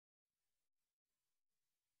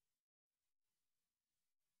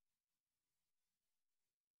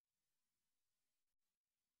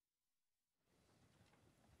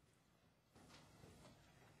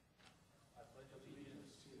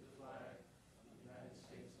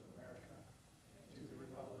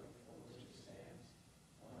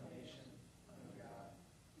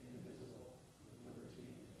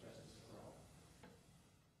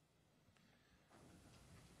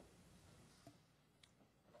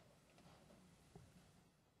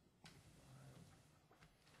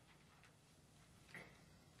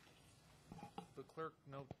clerk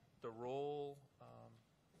note the roll,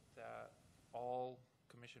 that all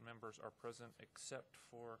commission members are present except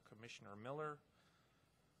for Commissioner Miller.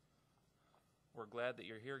 We're glad that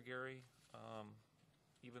you're here, Gary,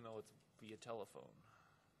 even though it's via telephone.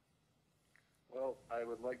 Well, I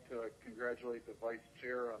would like to congratulate the vice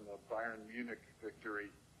chair on the Bayern Munich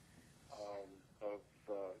victory of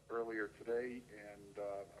earlier today, and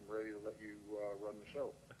I'm ready to let you run the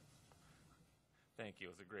show. Thank you.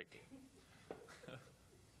 It was a great game.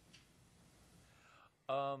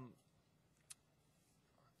 Let's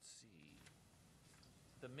see.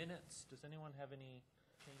 The minutes. Does anyone have any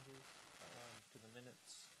changes to the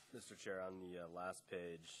minutes? Mr. Chair, on the last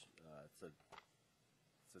page, it says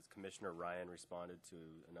Commissioner Ryan responded to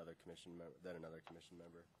another commission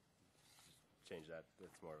member, Change that.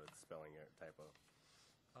 It's more of a spelling error typo.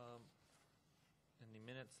 In the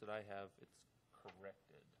minutes that I have, it's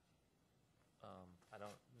corrected. I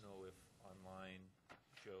don't know if online,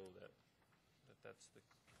 Joe, that's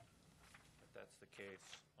the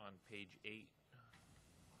case on page 8.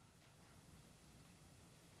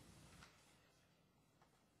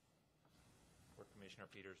 Where Commissioner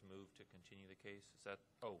Peters moved to continue the case. Is that?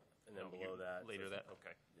 Oh, and then below that. Later that.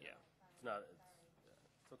 Okay. Yeah. It's not.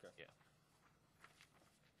 It's okay. Yeah.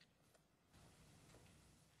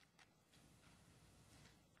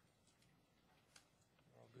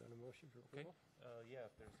 On a motion for approval? Yeah,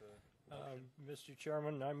 if there's a Mr.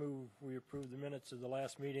 Chairman, I move we approve the minutes of the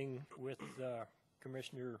last meeting with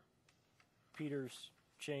Commissioner Peters'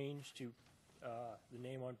 change to the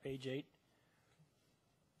name on page 8. Is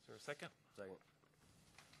there a second? Second.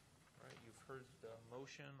 All right, you've heard the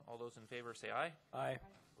motion. All those in favor say aye. Aye.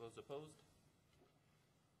 Those opposed?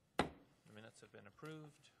 The minutes have been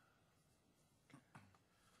approved.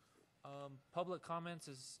 Public comments,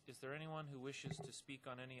 is there anyone who wishes to speak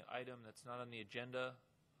on any item that's not on the agenda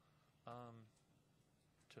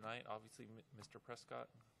tonight? Obviously, Mr. Prescott.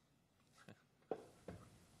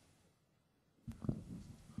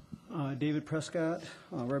 David Prescott,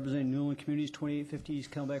 representing Newland Communities, 2850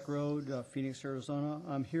 East Camelback Road, Phoenix, Arizona.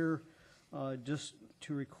 I'm here just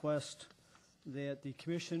to request that the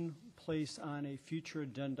commission place on a future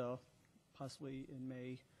agenda, possibly in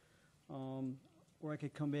May, where I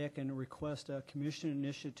could come back and request a commission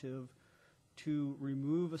initiative to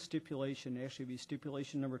remove a stipulation, actually be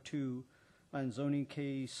stipulation number 2 on zoning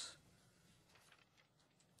case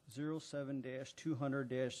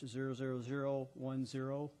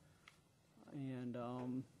 07-200-00010. And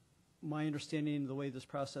my understanding of the way this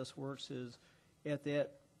process works is at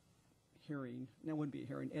that hearing, that wouldn't be a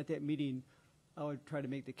hearing, at that meeting, I would try to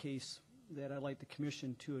make the case that I'd like the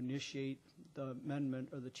commission to initiate the amendment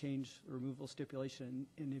or the change or removal stipulation,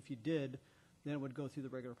 and if you did, then it would go through the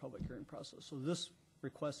regular public hearing process. So this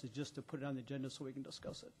request is just to put it on the agenda so we can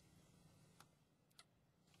discuss it.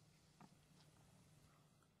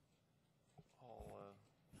 I'll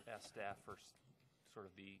ask staff for sort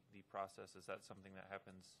of the process. Is that something that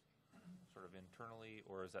happens sort of internally,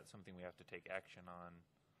 or is that something we have to take action on,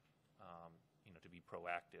 to be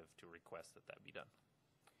proactive to request that be done?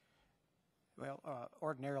 Well,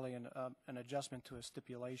 ordinarily, an adjustment to a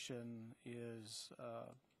stipulation is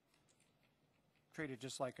treated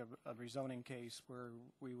just like a rezoning case, where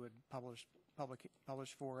we would publish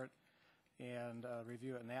for it and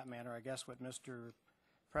review it in that manner. I guess what Mr.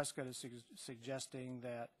 Prescott is suggesting,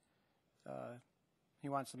 that he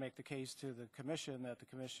wants to make the case to the commission that the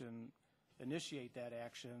commission initiate that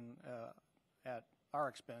action at our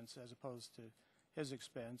expense as opposed to his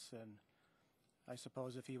expense. And I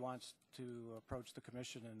suppose if he wants to approach the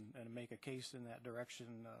commission and make a case in that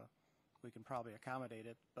direction, we can probably accommodate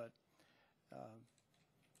it. But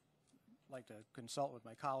I'd like to consult with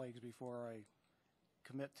my colleagues before I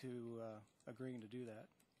commit to agreeing to do that.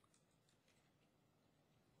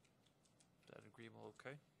 Is that agreeable?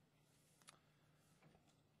 Okay.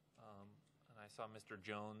 And I saw Mr.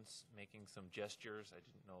 Jones making some gestures. I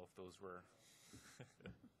didn't know if those were...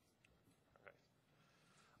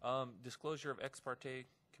 All right. Disclosure of ex parte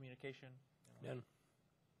communication? None.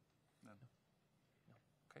 None. No.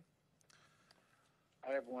 Okay.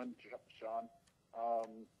 I have one, Sean.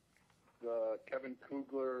 Kevin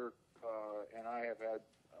Kugler and I have had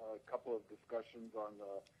a couple of discussions on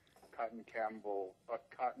the Cotton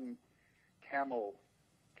Camel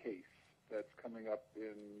case that's coming up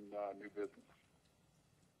in new business.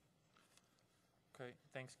 Okay.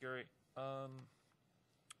 Thanks, Gary. All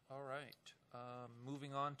right.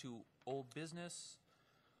 Moving on to old business,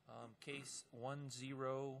 case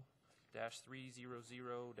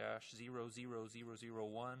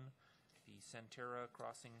 10-300-00001, the Centerra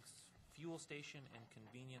Crossings Fuel Station and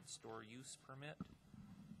Convenience Store Use Permit.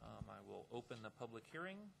 I will open the public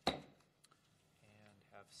hearing and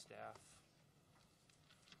have staff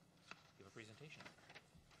give a presentation.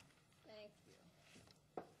 Thank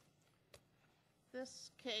you.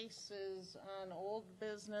 This case is on old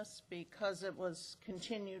business because it was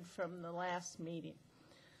continued from the last meeting.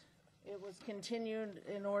 It was continued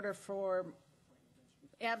in order for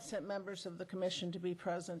absent members of the commission to be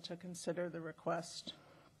present to consider the request.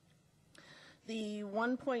 The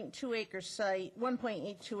 1.2 acre site,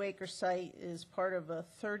 1.82 acre site is part of a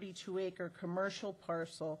 32 acre commercial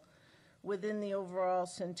parcel within the overall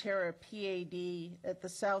Centerra PAD at the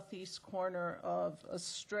southeast corner of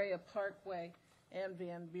Estrella Parkway and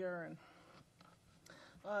Van Buren.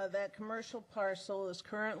 That commercial parcel is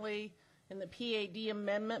currently in the PAD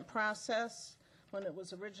amendment process. When it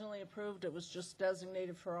was originally approved, it was just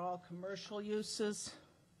designated for all commercial uses.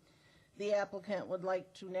 The applicant would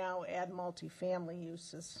like to now add multifamily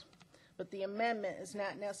uses, but the amendment is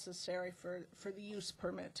not necessary for the use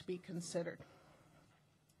permit to be considered.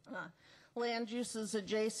 Land uses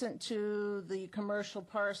adjacent to the commercial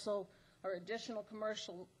parcel are additional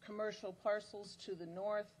commercial parcels to the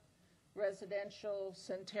north, residential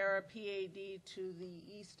Centerra PAD to the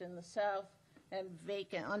east and the south, and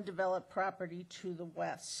vacant undeveloped property to the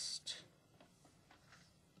west.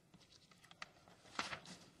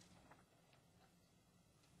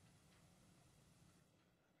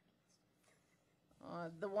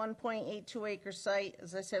 The 1.82 acre site,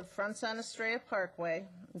 as I said, fronts on Estrella Parkway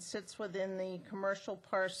and sits within the commercial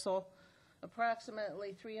parcel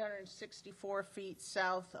approximately 364 feet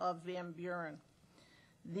south of Van Buren.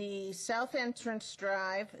 The south entrance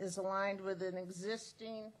drive is aligned with an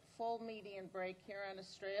existing full median break here on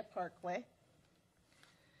Estrella Parkway.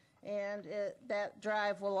 And that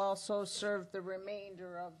drive will also serve the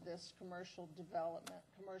remainder of this commercial development,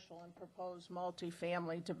 commercial and proposed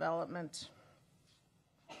multifamily development.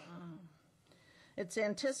 It's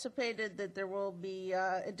anticipated that there will be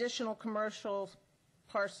additional commercial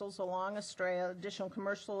parcels along Estrella, additional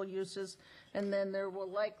commercial uses, and then there will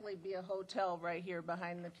likely be a hotel right here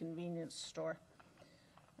behind the convenience store.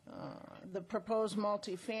 The proposed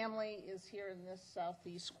multifamily is here in this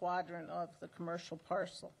southeast quadrant of the commercial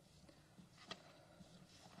parcel.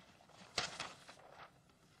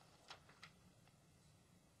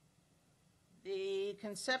 The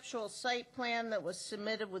conceptual site plan that was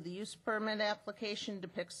submitted with the use permit application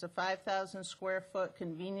depicts a 5,000 square foot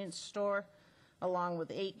convenience store along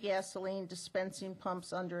with 8 gasoline dispensing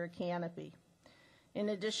pumps under a canopy. In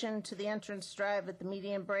addition to the entrance drive at the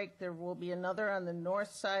median break, there will be another on the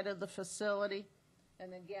north side of the facility.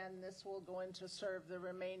 And again, this will go in to serve the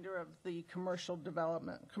remainder of the commercial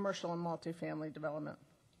development, commercial and multifamily development.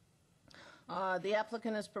 The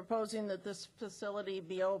applicant is proposing that this facility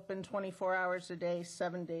be open 24 hours a day,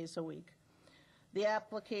 7 days a week. The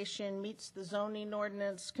application meets the zoning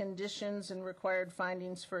ordinance conditions and required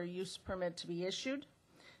findings for a use permit to be issued.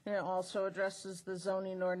 And it also addresses the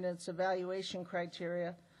zoning ordinance evaluation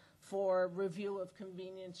criteria for review of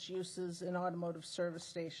convenience uses in automotive service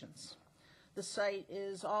stations. The site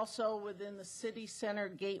is also within the City Center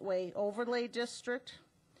Gateway Overlay District,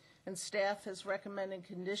 and staff has recommended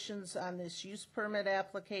conditions on this use permit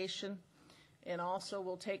application, and also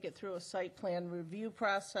will take it through a site plan review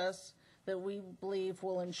process that we believe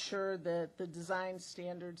will ensure that the design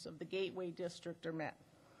standards of the Gateway District are met.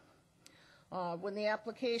 When the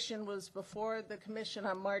application was before the commission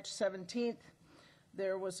on March 17th,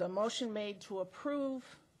 there was a motion made to approve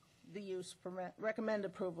the use permit, recommend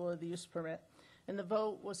approval of the use permit, and the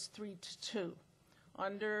vote was 3-2.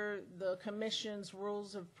 Under the commission's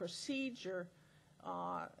rules of procedure,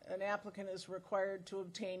 an applicant is required to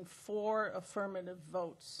obtain 4 affirmative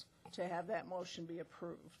votes to have that motion be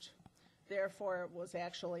approved. Therefore, it was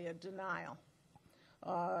actually a denial.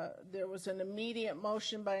 There was an immediate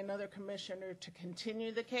motion by another commissioner to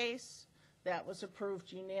continue the case. That was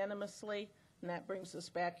approved unanimously, and that brings us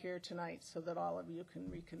back here tonight so that all of you can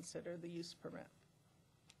reconsider the use permit.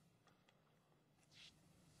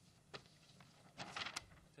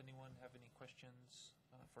 Does anyone have any questions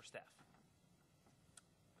for staff?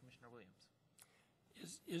 Commissioner Williams.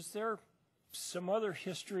 Is there some other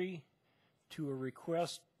history to a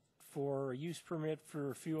request for a use permit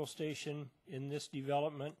for a fuel station in this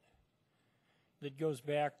development that goes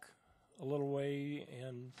back a little way,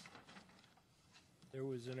 and there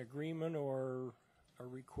was an agreement or a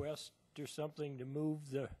request or something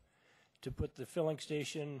to put the filling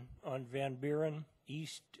station on Van Buren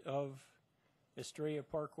east of Estrella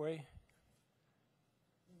Parkway?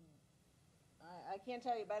 I can't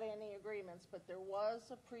tell you about any agreements, but there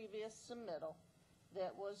was a previous submittal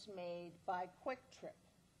that was made by Quick Trip.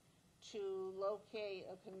 to locate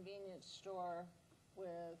a convenience store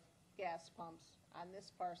with gas pumps on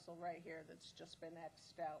this parcel right here that's just been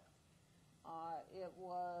X'd out. It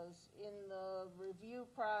was in the review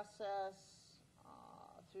process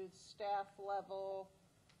through the staff level.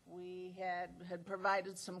 We had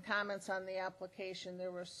provided some comments on the application.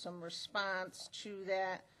 There was some response to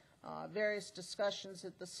that, various discussions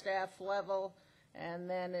at the staff level, and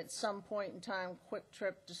then at some point in time, Quick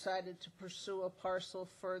Trip decided to pursue a parcel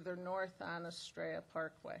further north on Estrella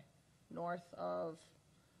Parkway, north of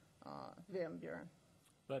Van Buren.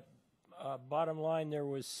 But bottom line, there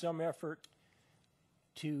was some effort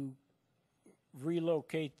to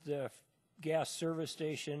relocate the gas service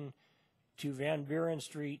station to Van Buren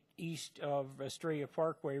Street east of Estrella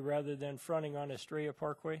Parkway rather than fronting on Estrella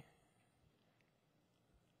Parkway?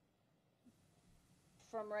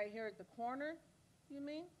 From right here at the corner, you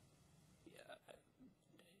mean?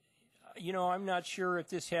 You know, I'm not sure if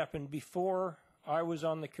this happened before I was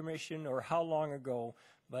on the commission or how long ago,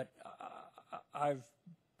 but I've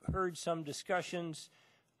heard some discussions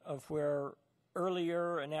of where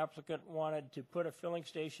earlier an applicant wanted to put a filling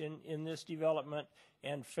station in this development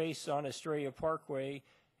and face on Estrella Parkway,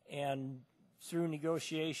 and through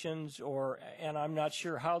negotiations and I'm not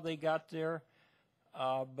sure how they got there,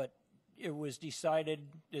 but it was decided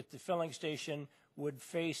that the filling station would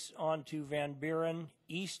face onto Van Buren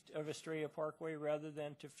east of Estrella Parkway rather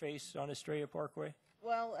than to face on Estrella Parkway?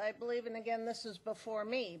 Well, I believe, and again, this is before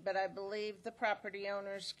me, but I believe the property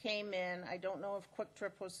owners came in, I don't know if Quick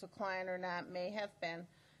Trip was the client or not, may have been,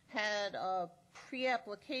 had a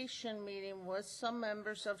pre-application meeting with some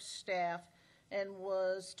members of staff and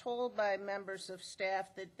was told by members of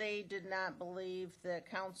staff that they did not believe that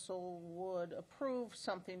council would approve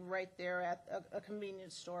something right there at a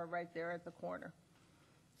convenience store right there at the corner.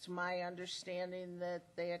 It's my understanding that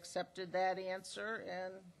they accepted that answer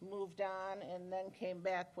and moved on and then came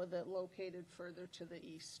back with it located further to the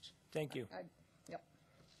east. Thank you. Yep.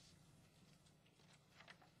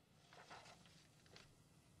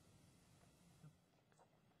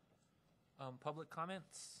 Public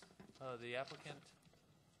comments, the applicant,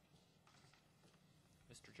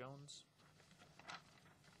 Mr. Jones.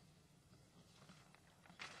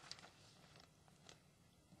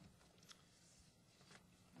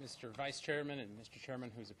 Mr. Vice Chairman and Mr. Chairman,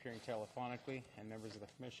 who's appearing telephonically, and members of the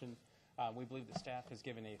commission, we believe the staff has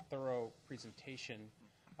given a thorough presentation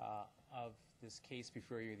of this case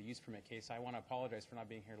before you, the use permit case. I want to apologize for not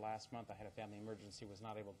being here last month. I had a family emergency, was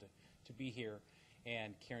not able to be here,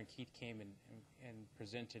 and Karen Keith came and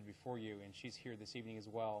presented before you, and she's here this evening as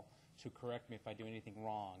well to correct me if I do anything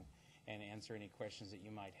wrong and answer any questions that you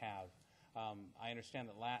might have. I understand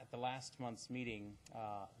that the last month's meeting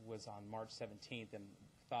was on March 17th, and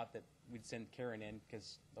thought that we'd send Karen in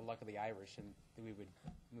because the luck of the Irish, and that we would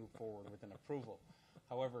move forward with an approval.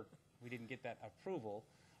 However, we didn't get that approval.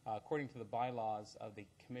 According to the bylaws of the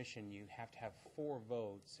commission, you have to have 4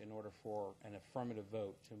 votes in order for an affirmative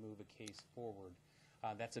vote to move a case forward.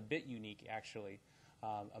 That's a bit unique, actually.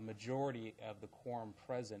 A majority of the quorum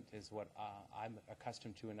present is what I'm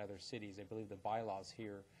accustomed to in other cities. I believe the bylaws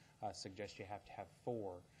here suggest you have to have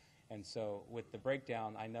 4. And so with the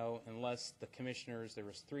breakdown, I know unless the commissioners, there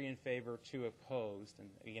was 3 in favor, 2 opposed, and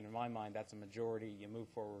again, in my mind, that's a majority, you move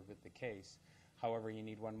forward with the case. However, you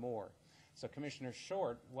need 1 more. So Commissioner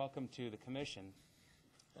Short, welcome to the commission.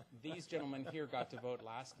 These gentlemen here got to vote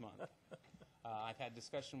last month. I've had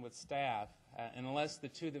discussion with staff, and unless the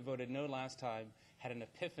 2 that voted no last time had an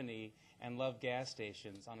epiphany and love gas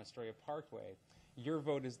stations on Estrella Parkway, your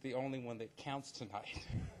vote is the only one that counts tonight.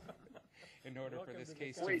 In order for this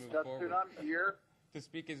case to move forward. Dustin, I'm here. To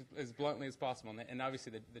speak as bluntly as possible, and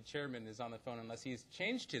obviously the chairman is on the phone unless he's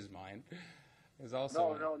changed his mind. Is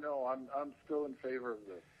also No. I'm still in favor of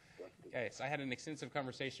this. Dustin. Yes, I had an extensive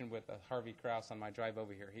conversation with Harvey Krause on my drive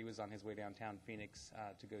over here. He was on his way downtown Phoenix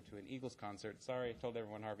to go to an Eagles concert. Sorry, I told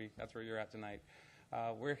everyone, Harvey, that's where you're at tonight.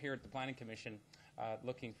 We're here at the Planning Commission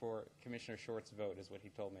looking for Commissioner Short's vote, is what he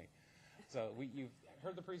told me. So you've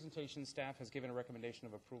heard the presentation. Staff has given a recommendation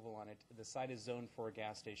of approval on it. The site is zoned for a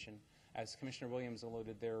gas station. As Commissioner Williams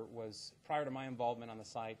alluded, there was, prior to my involvement on the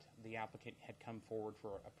site, the applicant had come forward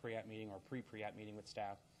for a pre-app meeting or pre-app meeting with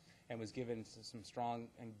staff and was given some strong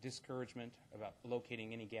discouragement about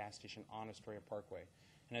locating any gas station on Estrella Parkway.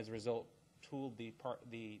 And as a result, tooled the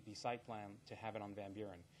site plan to have it on Van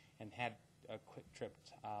Buren and had a Quick Trip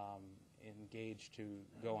engaged to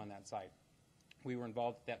go on that site. We were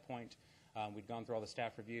involved at that point. We'd gone through all the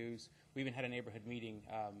staff reviews. We even had a neighborhood meeting,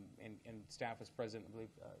 and staff was present. I believe,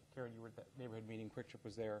 Karen, you were at that neighborhood meeting. Quick Trip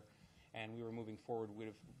was there. and we were moving forward. We'd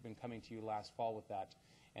have been coming to you last fall with that.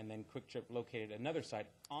 And then Quick Trip located another site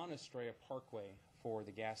on Estrella Parkway for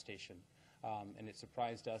the gas station. And it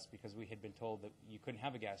surprised us because we had been told that you couldn't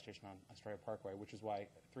have a gas station on Estrella Parkway, which is why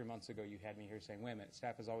 3 months ago you had me here saying, wait a minute,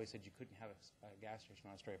 staff has always said you couldn't have a gas station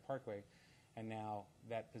on Estrella Parkway, and now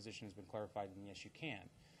that position has been clarified, and yes, you can.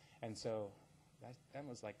 And so that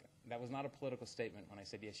was not a political statement when I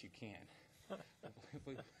said yes, you can.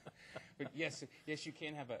 But yes, you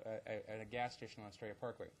can have a gas station on Estrella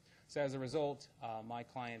Parkway. So as a result, my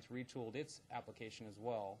client retooled its application as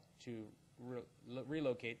well to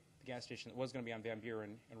relocate the gas station that was going to be on Van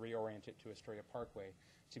Buren and reorient it to Estrella Parkway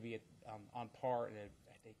to be on par and at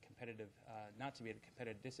a competitive, not to be at a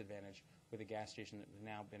competitive disadvantage with a gas station that has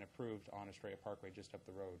now been approved on Estrella Parkway just up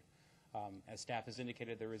the road. As staff has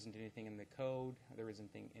indicated, there isn't anything in the code, there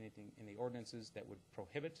isn't anything in the ordinances that would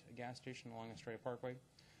prohibit a gas station along Estrella Parkway,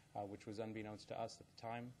 which was unbeknownst to us at the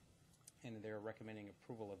time, and they're recommending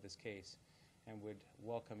approval of this case and would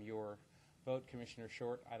welcome your vote. Commissioner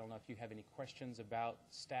Short, I don't know if you have any questions about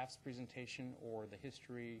staff's presentation or the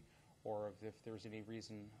history, or if there's any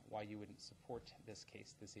reason why you wouldn't support this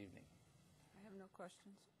case this evening. I have no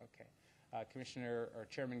questions. Okay. Commissioner or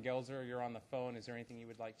Chairman Gelzer, you're on the phone. Is there anything you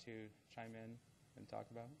would like to chime in and talk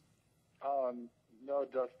about? No,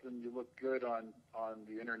 Dustin, you look good on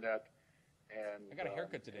the internet, and I got a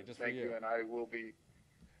haircut today, just for thank you. you. And I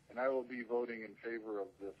will be voting in favor of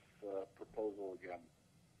this proposal again.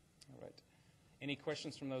 All right. Any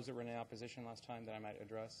questions from those that were in opposition last time that I might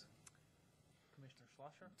address? Commissioner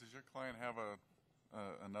Schlosser? Does your client have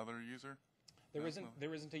another user? There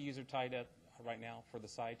isn't a user tied up right now for the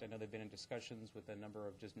site. I know they've been in discussions with a number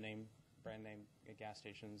of just brand name gas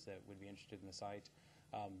stations that would be interested in the site.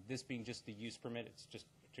 This being just the use permit, it's just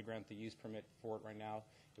to grant the use permit for it right now.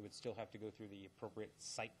 It would still have to go through the appropriate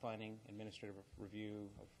site planning, administrative review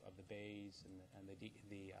of the bays and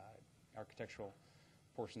the architectural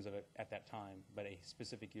portions of it at that time, but a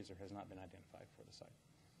specific user has not been identified for the site.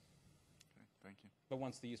 Okay, thank you. But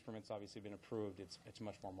once the use permit's obviously been approved, it's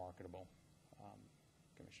much more marketable,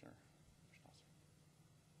 Commissioner Schlosser.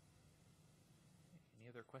 Any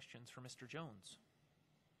other questions for Mr. Jones?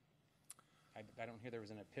 I don't hear there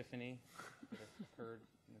was an epiphany that occurred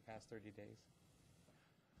in the past 30 days.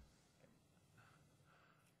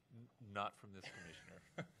 Not from this commissioner.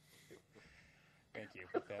 Thank you.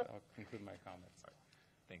 With that, I'll conclude my comments.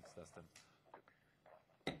 Thanks, Dustin.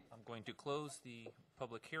 I'm going to close the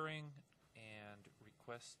public hearing and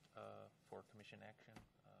request for commission action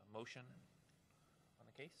motion on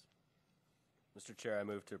the case. Mr. Chair, I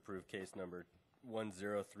move to approve case number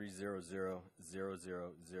 103000001.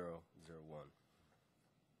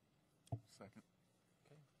 Second.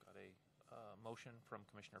 Okay, got a motion from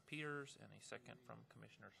Commissioner Peters and a second from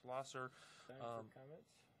Commissioner Schlosser. Time for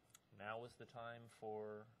comments? Now is the time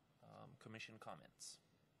for commission comments.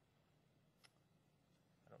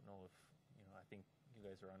 I don't know if, I think you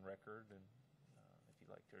guys are on record, and if you'd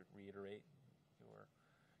like to reiterate your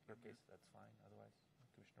case, that's fine. Otherwise,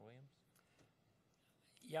 Commissioner Williams?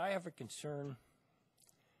 Yeah, I have a concern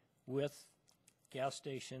with gas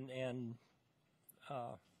station, and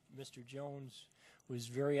Mr. Jones was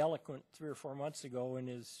very eloquent 3 or 4 months ago in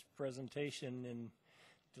his presentation in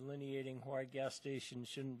delineating why gas stations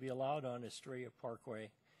shouldn't be allowed on Estrella Parkway.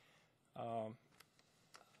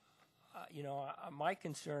 My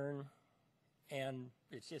concern, and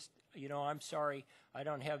it's just, I'm sorry, I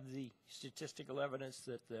don't have the statistical evidence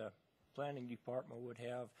that the planning department would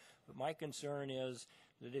have, but my concern is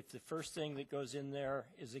that if the first thing that goes in there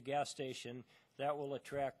is a gas station, that will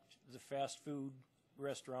attract the fast food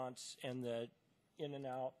restaurants and the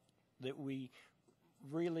In-N-Out that we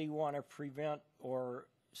really want to prevent or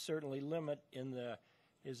certainly limit in the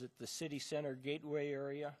city center gateway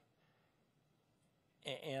area.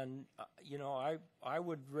 And, I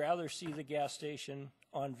would rather see the gas station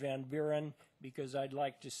on Van Buren because I'd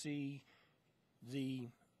like to see the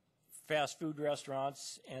fast food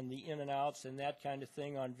restaurants and the In-N-Outs and that kind of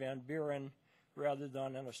thing on Van Buren rather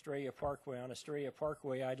than on Estrella Parkway. On Estrella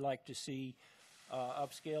Parkway, I'd like to see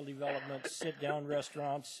upscale developments, sit-down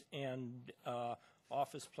restaurants, and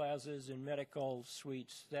office plazas and medical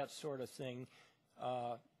suites, that sort of thing,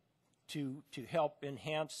 to help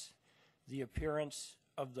enhance the appearance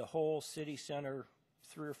of the whole city center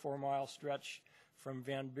 3 or 4 mile stretch from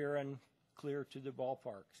Van Buren clear to the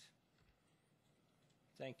ballparks.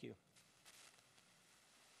 Thank you.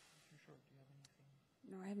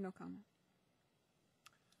 No, I have no comment.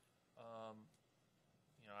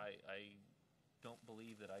 I don't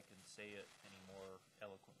believe that I can say it any more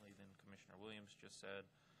eloquently than Commissioner Williams just said.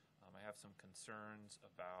 I have some concerns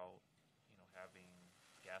about, having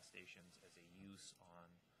gas stations as a use on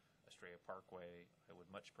Estrella Parkway. I would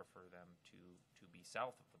much prefer them to be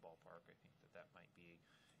south of the ballpark. I think that might be,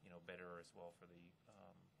 better as well for the,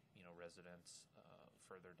 residents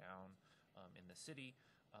further down in the city,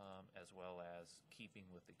 as well as keeping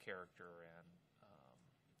with the character and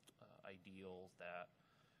ideals that,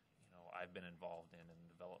 I've been involved in the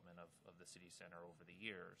development of the city center over the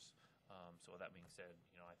years. So that being said,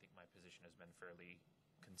 I think my position has been fairly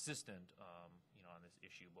consistent, on this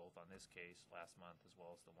issue, both on this case last month as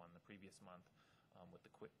well as the one the previous month with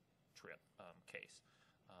the Quick Trip case.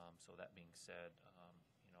 So that being said,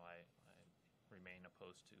 I remain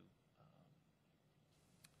opposed to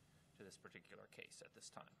this particular case at this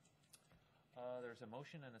time. There's a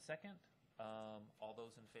motion and a second. All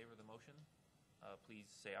those in favor of the motion,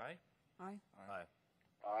 please say aye. Aye. Aye.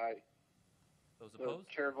 Aye. Those The opposed?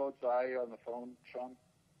 chair votes aye on the phone. Sean?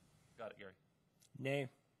 Got it, Gary. Nay.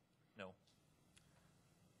 No.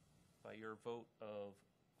 By your vote of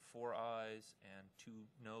 4 ayes and 2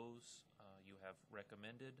 noes, you have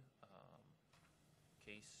recommended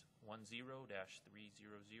case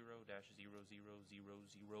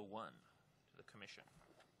 10-300-00001 to the commission.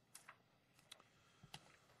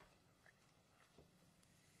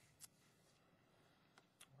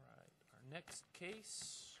 All right. Our next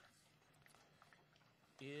case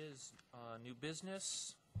is new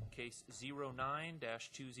business. Case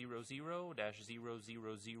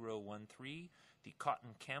 09-200-00013, the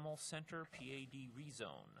Cotton Camel Center PAD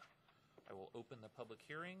rezone. I will open the public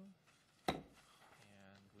hearing, and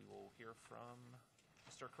we will hear from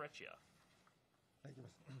Mr. Careccia.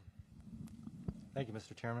 Thank you,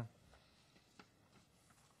 Mr. Chairman.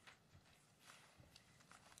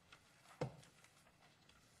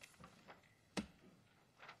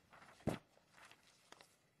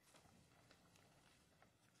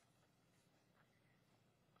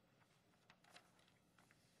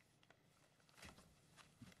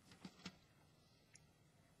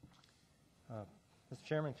 Mr.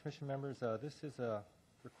 Chairman, Commission members, this is a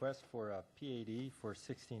request for a PAD for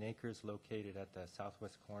 16 acres located at the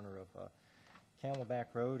southwest corner of Camelback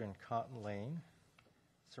Road and Cotton Lane.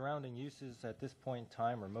 Surrounding uses at this point in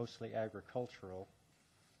time are mostly agricultural.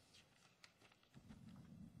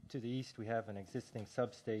 To the east, we have an existing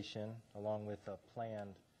substation along with a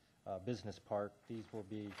planned business park. These will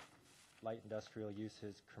be light industrial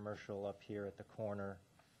uses, commercial up here at the corner.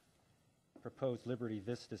 Proposed Liberty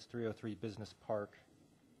Vistas 303 Business Park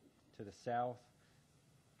to the south,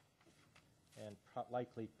 and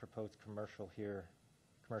likely proposed commercial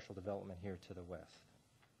development here to the west.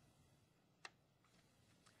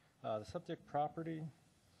 The subject property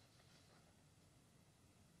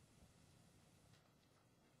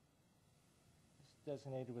is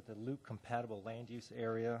designated with a loop compatible land use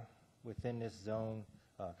area. Within this zone,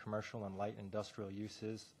 commercial and light industrial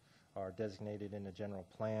uses are designated in the general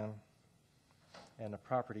plan. And the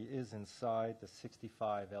property is inside the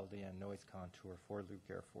 65 LDN noise contour for Luke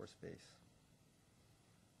Air Force Base.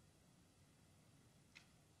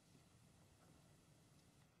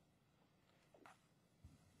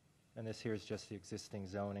 And this here is just the existing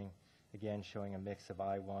zoning, again showing a mix of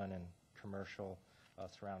I-1 and commercial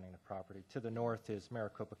surrounding the property. To the north is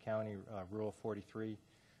Maricopa County Rural 43.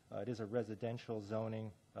 It is a residential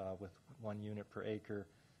zoning with 1 unit per acre,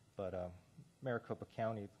 but Maricopa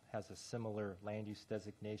County has a similar land use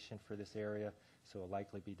designation for this area, so it will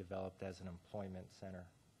likely be developed as an employment center.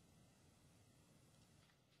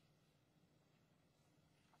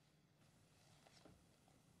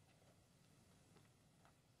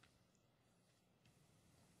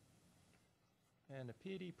 And the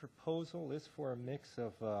PAD proposal is for a mix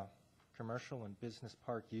of commercial and business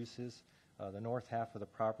park uses. The north half of the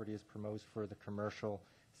property is proposed for the commercial,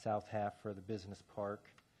 south half for the business park.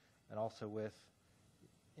 And also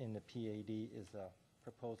in the PAD is a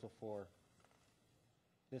proposal for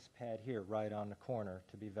this pad here right on the corner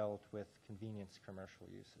to be developed with convenience commercial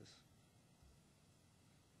uses.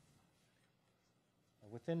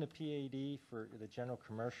 Within the PAD for the general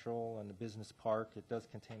commercial and the business park, it does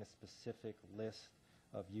contain a specific list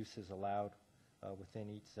of uses allowed within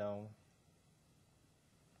each zone.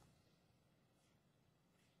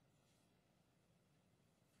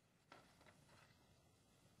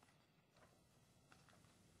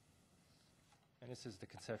 And this is the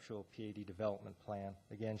conceptual PAD development plan,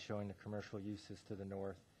 again showing the commercial uses to the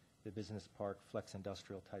north, the business park, flex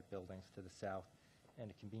industrial type buildings to the south, and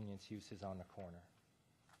the convenience uses on the corner.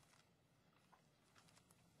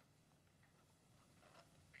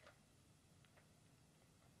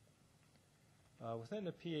 Within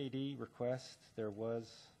the PAD request, there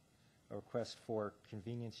was a request for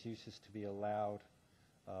convenience uses to be allowed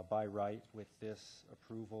by right with this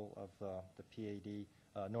approval of the PAD.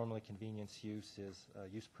 Normally, convenience use is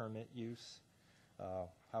use permit use.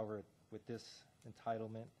 However, with this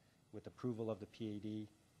entitlement, with approval of the PAD,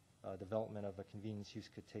 development of a convenience use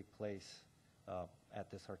could take place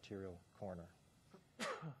at this arterial corner.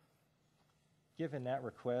 Given that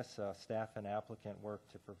request, staff and applicant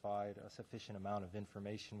worked to provide a sufficient amount of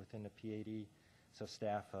information within the PAD, so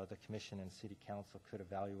staff, the commission, and city council could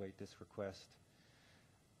evaluate this request.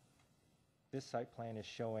 This site plan is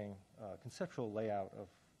showing conceptual layout of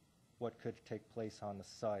what could take place on the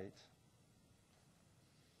site.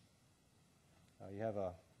 You have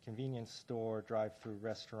a convenience store, drive-through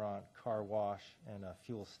restaurant, car wash, and a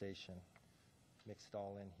fuel station mixed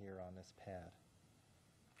all in here on this pad.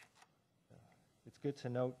 It's good to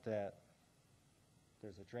note that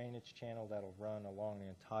there's a drainage channel that'll run along the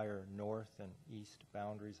entire north and east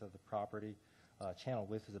boundaries of the property. Channel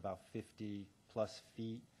width is about 50 plus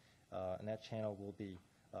feet, and that channel will be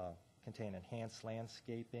contain enhanced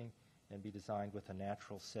landscaping and be designed with a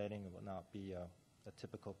natural setting. It will not be a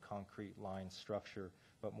typical concrete line structure,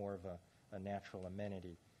 but more of a natural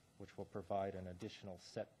amenity, which will provide an additional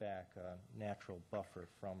setback, natural buffer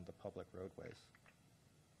from the public roadways.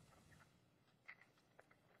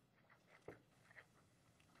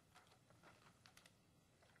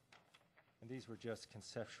 And these were just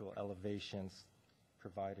conceptual elevations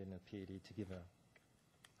provided in the PAD to give an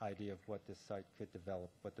idea of what this site could develop,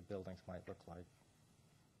 what the buildings might look like.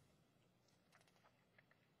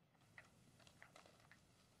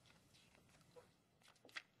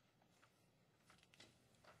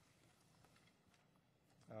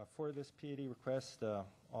 For this PAD request,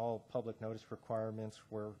 all public notice requirements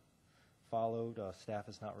were followed. Staff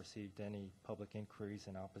has not received any public inquiries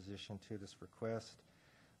in opposition to this request.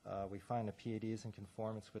 We find the PAD is in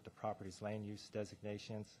conformance with the property's land use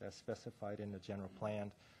designations as specified in the general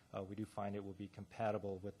plan. We do find it will be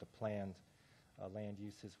compatible with the planned land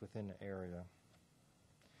uses within the area.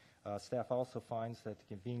 Staff also finds that the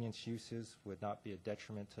convenience uses would not be a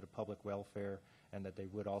detriment to the public welfare and that they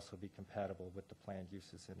would also be compatible with the planned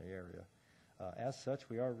uses in the area. As such,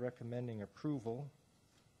 we are recommending approval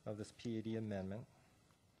of this PAD amendment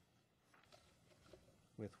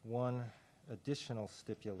with one additional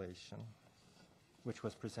stipulation, which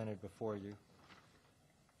was presented before you.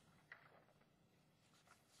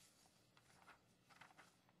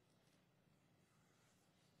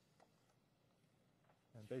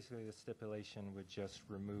 And basically, the stipulation would just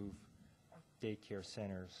remove daycare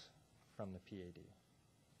centers from the PAD.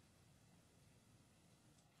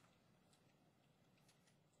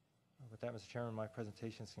 With that, Mr. Chairman, my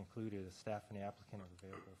presentation is concluded. The staff and the applicant are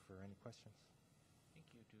available for any questions.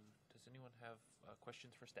 Thank you. Does anyone have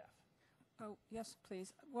questions for staff? Oh, yes,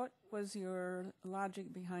 please. What was your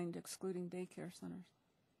logic behind excluding daycare centers?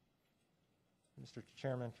 Mr.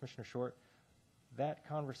 Chairman, Commissioner Short, that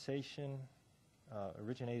conversation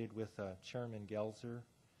originated with Chairman Gelzer.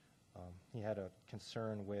 He had a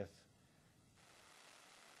concern with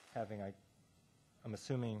having, I'm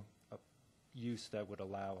assuming, a use that would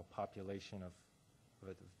allow a population of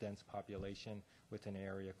a dense population within an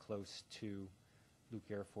area close to Luke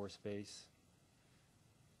Air Force Base.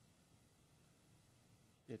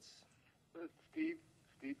 It's Steve,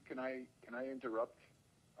 can I interrupt?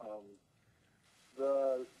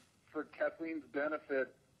 For Kathleen's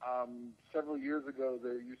benefit, several years ago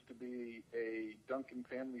there used to be a Duncan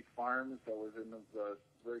Family Farms that was in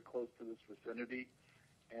very close to this vicinity,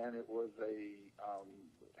 and it was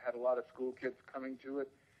had a lot of school kids coming to it.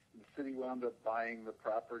 The city wound up buying the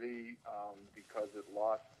property because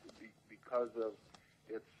of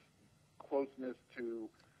its closeness to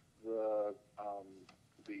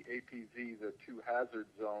the APZ, the two hazard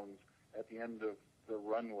zones at the end of the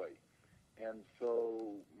runway. And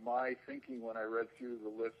so my thinking when I read through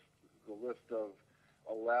the list of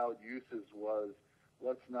allowed uses was,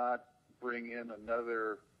 let's not bring in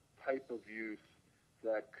another type of use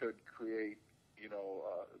that could create,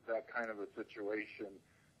 that kind of a situation.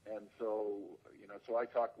 And so, so I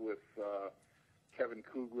talked with Kevin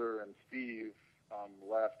Kugler and Steve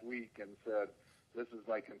last week and said, this is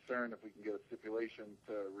my concern. If we can get a stipulation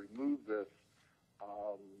to remove this,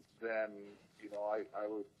 then, I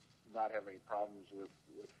would not have any problems with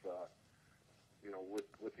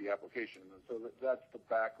the application. And so that's the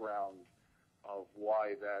background of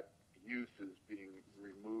why that use is being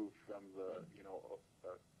removed from the,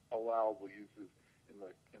 allowable uses in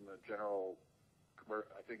the general,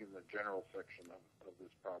 I think in the general section of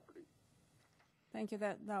this property. Thank you.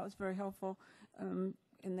 That was very helpful. In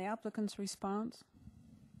the applicant's response?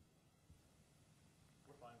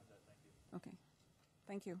 We're fine with that, thank you. Okay.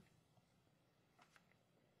 Thank you.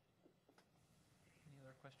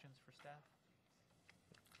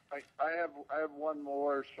 I have one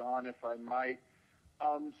more, Sean, if I might.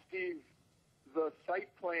 Steve, the site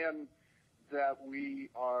plan that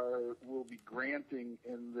will be granting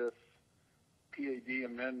in this PAD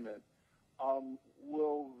amendment, are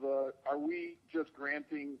we just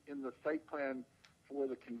granting in the site plan for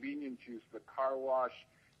the convenience use, the car wash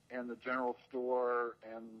and the general store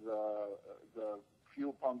and the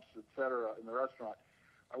fuel pumps, et cetera, in the restaurant?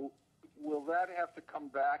 Will that have to come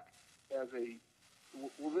back as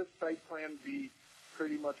will this site plan be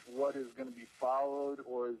pretty much what is going to be followed,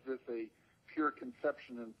 or is this a pure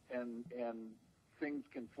conception and things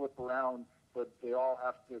can flip around, but they all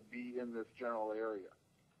have to be in this general area?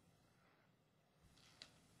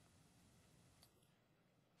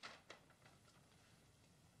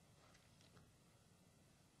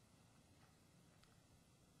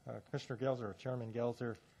 Commissioner Gelzer, or Chairman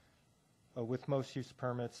Gelzer, with most use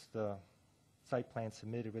permits, the site plan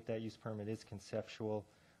submitted with that use permit is conceptual.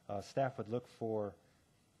 Staff would look for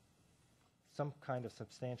some kind of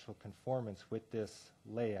substantial conformance with this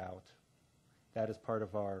layout. That is part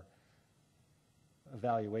of our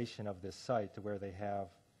evaluation of this site, to where they have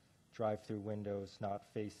drive-through windows not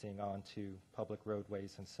facing onto public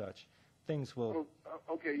roadways and such. Things will...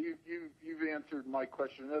 Okay, you've answered my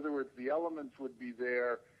question. In other words, the elements would be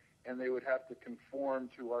there, and they would have to conform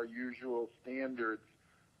to our usual standards,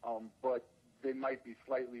 but they might be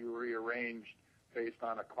slightly rearranged based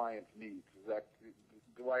on a client's needs.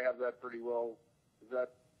 Do I have that pretty well? Is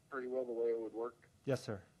that pretty well the way it would work? Yes,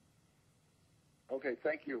 sir. Okay,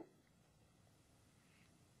 thank you.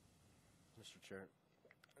 Mr. Chair,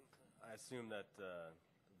 I assume that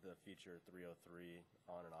the future 303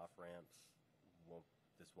 on and off ramps won't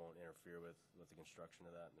interfere with the construction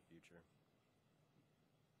of that in the future.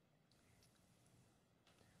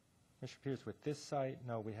 Mr. Pierce, with this site,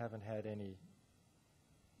 no, we haven't had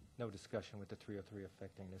no discussion with the 303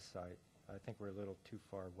 affecting this site. I think we're a little too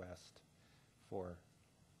far west for...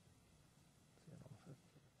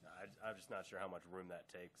 I'm just not sure how much room that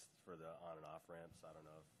takes for the on and off ramps. I don't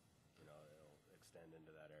know if it'll extend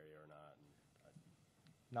into that area or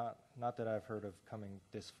not. Not that I've heard of coming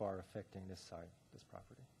this far affecting this site, this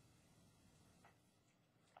property.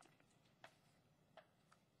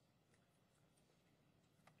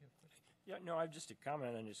 Yeah, no, I've just a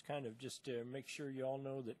comment on this, kind of just to make sure you all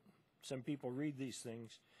know that some people read these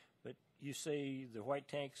things, but you say the white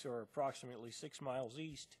tanks are approximately 6 miles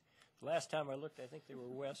east. The last time I looked, I think they were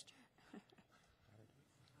west.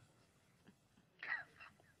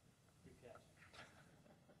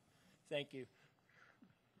 Thank you.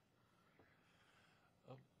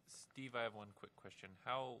 Steve, I have one quick question.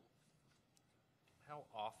 How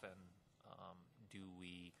often do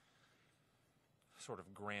we sort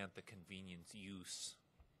of grant the convenience use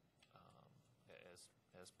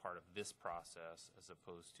as part of this process, as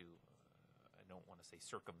opposed to, I don't want to say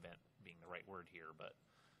circumvent being the right word here, but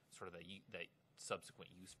sort of that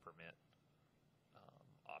subsequent use permit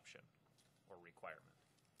option or requirement?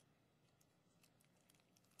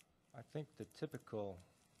 I think the typical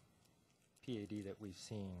PAD that we've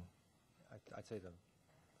seen, I'd say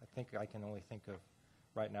I think I can only think of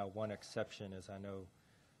right now one exception, as I know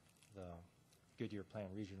the Goodyear Plant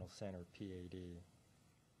Regional Center PAD,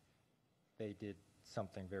 they did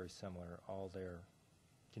something very similar. All their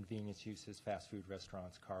convenience uses, fast food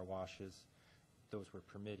restaurants, car washes, those were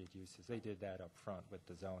permitted uses. They did that up front with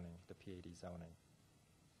the zoning, the PAD zoning.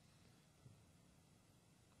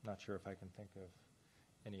 Not sure if I can think of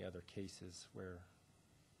any other cases where...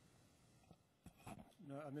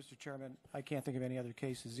 No, Mr. Chairman, I can't think of any other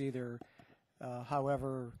cases either.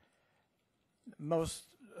 However, most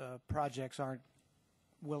projects aren't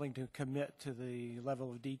willing to commit to the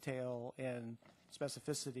level of detail and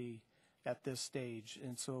specificity at this stage.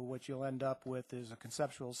 And so what you'll end up with is a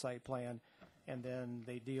conceptual site plan, and then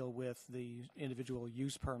they deal with the individual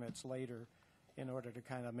use permits later in order to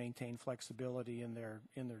kind of maintain flexibility in their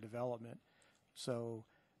development. So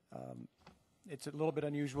it's a little bit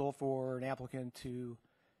unusual for an applicant to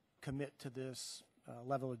commit to this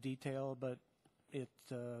level of detail, but it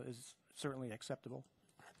is certainly acceptable.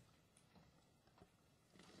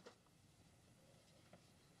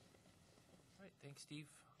 All right, thanks, Steve.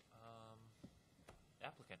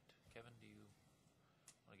 Applicant, Kevin, do you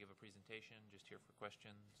want to give a presentation, just here for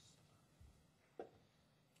questions?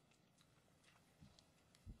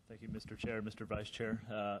 Thank you, Mr. Chair, Mr. Vice Chair.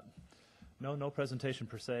 No presentation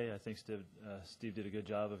per se. I think Steve did a good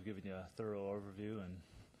job of giving you a thorough overview, and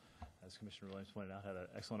as Commissioner Williams pointed out, had an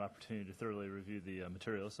excellent opportunity to thoroughly review the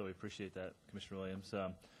materials, so we appreciate that, Commissioner Williams.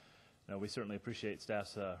 We certainly appreciate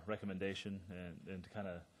staff's recommendation, and to kind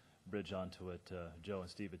of bridge on to what Joe and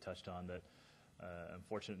Steve had touched on, that I'm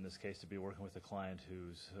fortunate in this case to be working with a client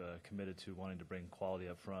who's committed to wanting to bring quality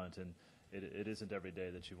up front, and it isn't every day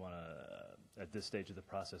that you want to, at this stage of the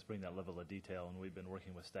process, bring that level of detail. And we've been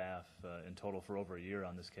working with staff in total for over a year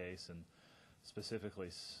on this case, and specifically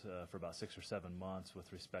for about 6 or 7 months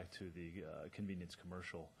with respect to the convenience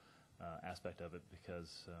commercial aspect of it,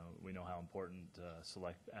 because we know how important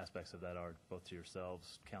select aspects of that are, both to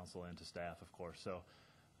yourselves, council, and to staff, of course. So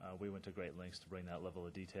we went to great lengths to bring that level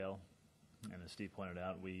of detail. And as Steve pointed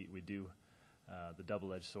out, we do the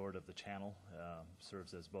double-edged sword of the channel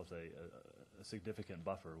serves as both a significant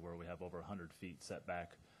buffer, where we have over 100 feet set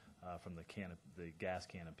back from the gas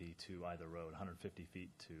canopy to either road, 150 feet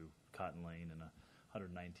to Cotton Lane and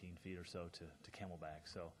 119 feet or so to Camelback.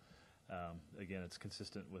 So again, it's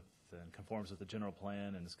consistent with and conforms with the general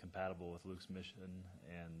plan, and is compatible with Luke's mission,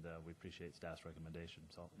 and we appreciate staff's recommendation.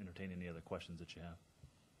 So I'll entertain any other questions that you have.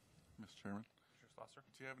 Mr. Chairman, Commissioner Schlosser?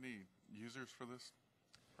 do you have any users for this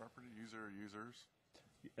property? Users?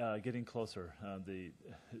 Getting closer. The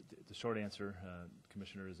short answer,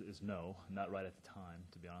 Commissioner, is no, not right at the time,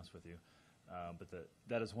 to be honest with you. But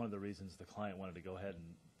that is one of the reasons the client wanted to go ahead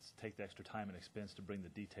and take the extra time and expense to bring the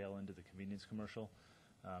detail into the convenience commercial.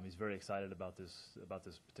 He's very excited about this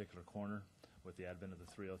particular corner, with the advent of the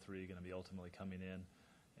 303 going to be ultimately coming in,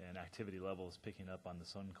 and activity level is picking up on the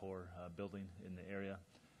Suncor building in the area.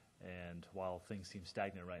 And while things seem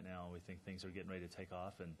stagnant right now, we think things are getting ready to take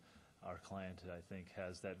off, and our client, I think,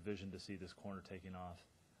 has that vision to see this corner taking off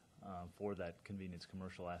for that convenience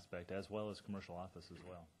commercial aspect, as well as commercial office as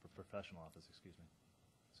well, professional office, excuse me.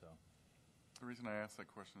 So, The reason I asked that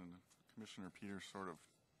question, and Commissioner Peters sort of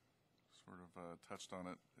touched on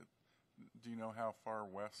it. Do you know how far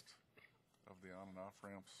west of the on and off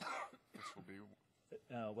ramps this will be?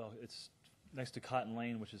 Well, it's next to Cotton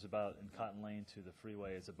Lane, which is about, in Cotton Lane to the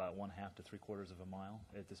freeway is about 1/2 to 3/4 of a mile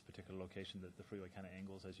at this particular location that the freeway kind of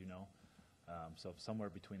angles, as you know. So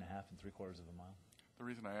somewhere between 1/2 and 3/4 of a mile. The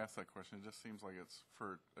reason I asked that question, it just seems like it's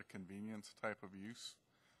for a convenience type of use.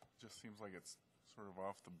 It just seems like it's sort of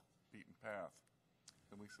off the beaten path,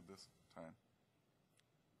 at least at this time.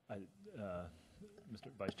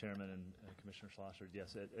 Mr. Vice Chairman and Commissioner Schlosser,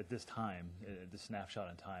 yes, at this time, at this snapshot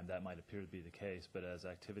in time, that might appear to be the case, but as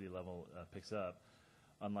activity level picks up,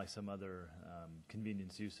 unlike some other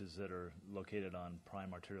convenience uses that are located on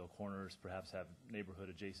prime arterial corners, perhaps have neighborhood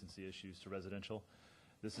adjacency issues to residential,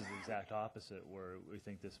 this is the exact opposite, where we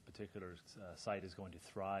think this particular site is going to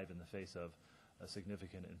thrive in the face of a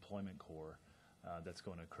significant employment core that's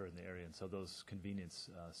going to occur in the area. And so those convenience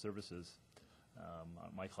services,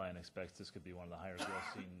 my client expects this could be one of the higher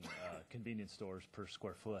grossing convenience stores per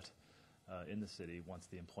square foot in the city once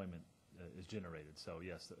the employment is generated. So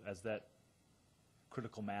yes, as that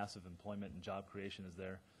critical mass of employment and job creation is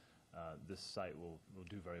there, this site will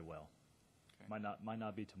do very well. Okay. Might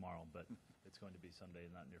not be tomorrow, but it's going to be someday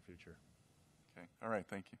in that near future. Okay. All right.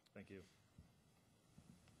 Thank you. Thank you.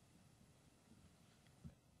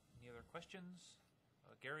 Any other questions?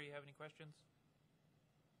 Gary, you have any questions?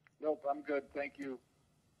 Nope, I'm good. Thank you.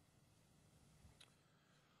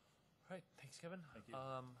 All right, thanks, Kevin. Thank you.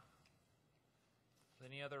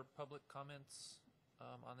 Any other public comments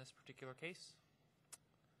on this particular case?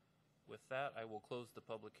 With that, I will close the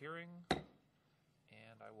public hearing,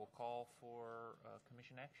 and I will call for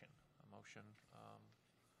commission action, a motion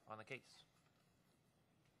on the case.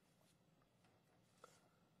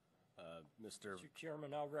 Mr. Mr.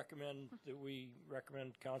 Chairman, I'll recommend that we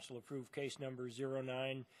recommend council approve case number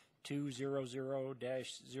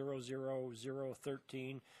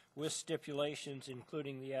 09200-00013 with stipulations,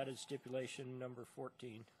 including the added stipulation number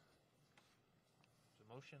 14. There's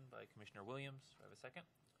a motion by Commissioner Williams. Do I have a second?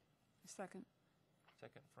 Second.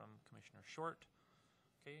 Second from Commissioner Short.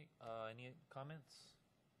 Okay, any comments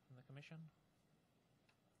from the commission?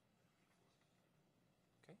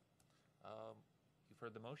 Okay. You've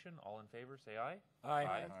heard the motion. All in favor, say aye. Aye.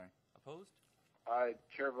 Aye. Opposed? Aye.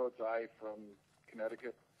 Chair votes aye from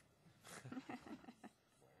Connecticut.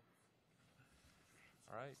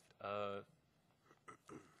 All right.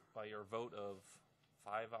 By your vote of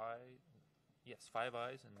 5 ayes, yes, 5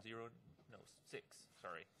 ayes and 6.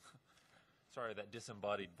 Sorry, sorry, that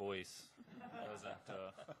disembodied voice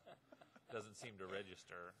doesn't seem to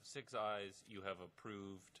register. 6 ayes. You have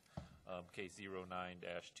approved case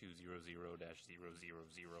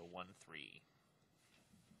 09-200-00013.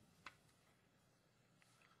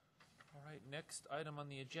 All right, next item on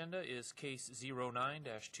the agenda is case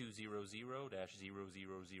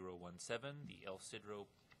 09-200-00017, the El Cedro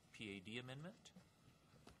PAD amendment.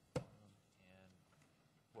 And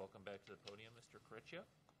welcome back to the podium, Mr. Correcchia.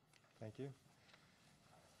 Thank you.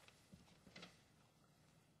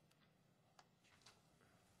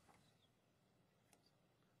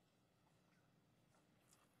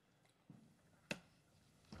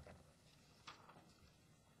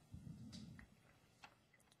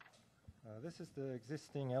 This is the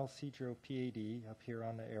existing El Cedro PAD up here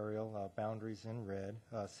on the aerial, boundaries in red,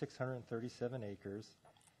 637 acres.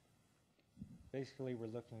 Basically, we're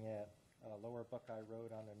looking at Lower Buckeye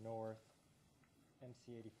Road on the north,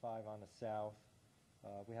 MC 85 on the south.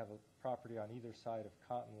 We have a property on either side of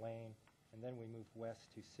Cotton Lane, and then we move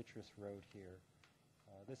west to Citrus Road here.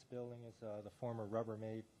 This building is the former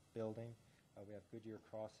Rubbermaid building. We have Goodyear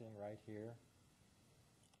Crossing right here.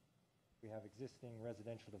 We have existing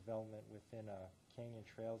residential development within Canyon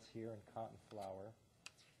Trails here and Cotton Flower.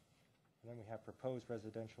 And then we have proposed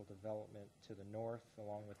residential development to the north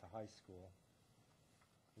along with the high school.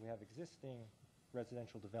 We have existing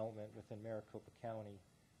residential development within Maricopa County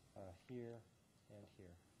here and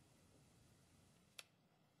here.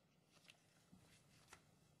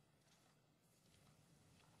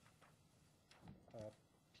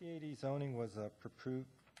 PAD zoning was approved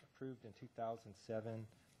in 2007,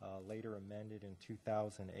 later amended in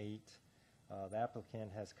 2008. The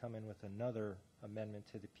applicant has come in with another amendment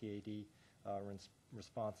to the PAD in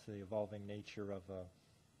response to the evolving nature of the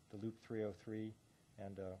Loop 303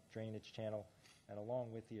 and drainage channel, and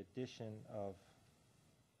along with the addition of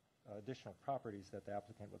additional properties that the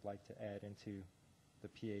applicant would like to add into the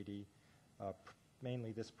PAD.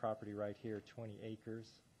 Mainly this property right here, 20 acres.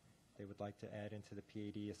 They would like to add into the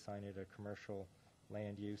PAD, assign it a commercial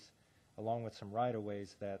land use, along with some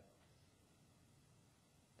right-of-ways that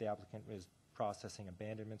the applicant is processing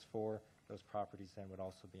abandonments for. Those properties then would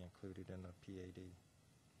also be included in the PAD.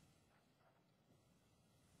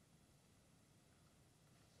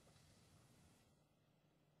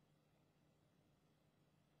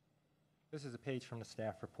 This is a page from the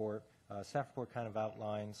staff report. Staff report kind of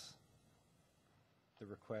outlines the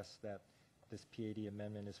requests that this PAD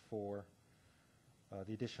amendment is for.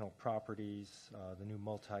 The additional properties, the new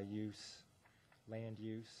multi-use, land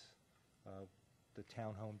use, the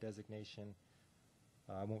townhome designation.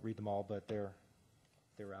 I won't read them all, but they're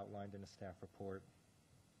outlined in the staff report.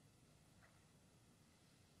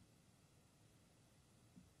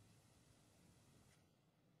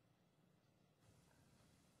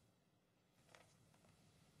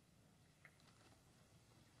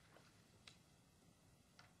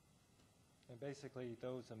 And basically,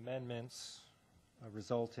 those amendments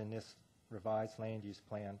result in this revised land use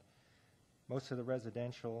plan. Most of the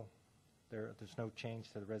residential, there's no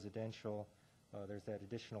change to the residential. There's that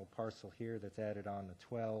additional parcel here that's added on the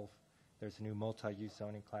 12. There's a new multi-use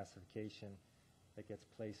zoning classification that gets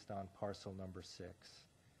placed on parcel number 6.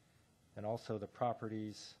 And also the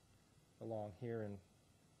properties along here in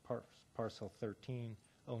parcel 13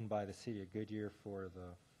 owned by the city of Goodyear for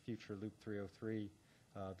the future Loop 303,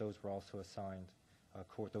 those were also assigned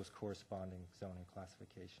those corresponding zoning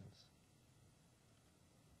classifications.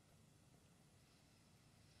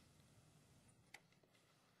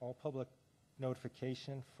 All public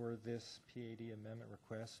notification for this PAD amendment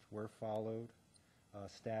request were followed.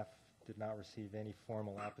 Staff did not receive any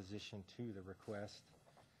formal opposition to the request.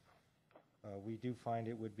 We do find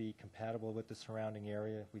it would be compatible with the surrounding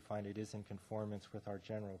area. We find it is in conformance with our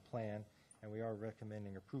general plan, and we are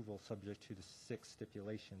recommending approval subject to the 6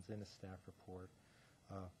 stipulations in the staff report.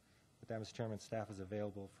 With that, Mr. Chairman, staff is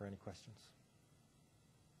available for any questions.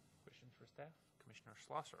 Questions for staff? Commissioner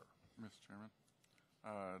Schlosser. Mr. Chairman,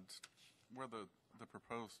 where the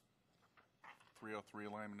proposed 303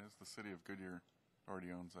 alignment is, the city of Goodyear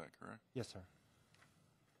already owns that, correct? Yes, sir.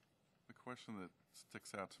 The question that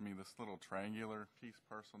sticks out to me, this little triangular piece,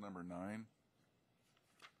 parcel number 9,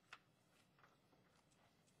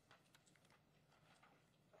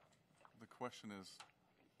 the question is,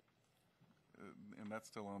 and that's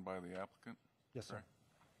still owned by the applicant? Yes, sir. Right?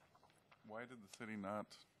 Why did the city not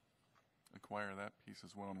acquire that piece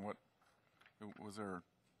as well, and what was there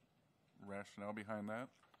rationale behind that?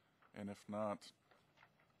 And if not,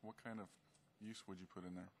 what kind of use would you put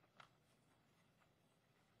in there?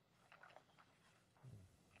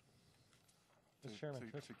 Mr. Chairman,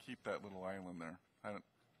 to keep that little island there. It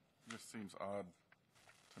just seems odd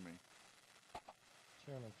to me.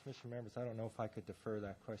 Chairman, Commission members, I don't know if I could defer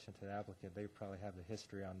that question to the applicant. They probably have the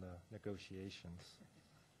history on the negotiations.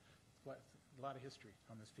 A lot of history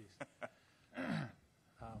on this piece.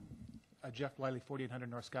 Jeff Bliley, 4800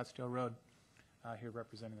 North Scottsdale Road, here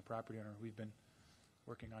representing the property owner. We've been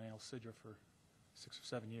working on El Cedro for 6 or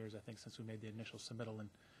 7 years, I think, since we made the initial submittal. And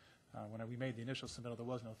when we made the initial submittal, there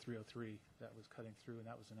was no 303 that was cutting through, and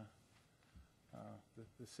that was in a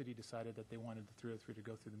the city decided that they wanted the 303 to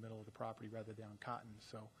go through the middle of the property rather than on Cotton,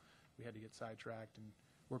 so we had to get sidetracked and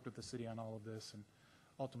worked with the city on all of this. And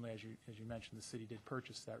ultimately, as you mentioned, the city did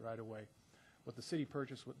purchase that right away. What the city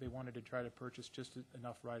purchased, what they wanted to try to purchase just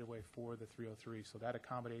enough right away for the 303, so that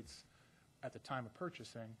accommodates at the time of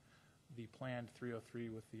purchasing, the planned 303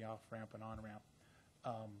 with the off-ramp and on-ramp.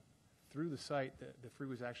 Through the site, the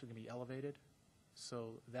freeway is actually going to be elevated,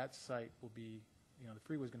 so that site will be, the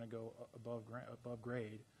freeway is going to go above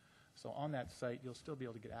grade. So on that site, you'll still be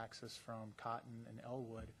able to get access from Cotton and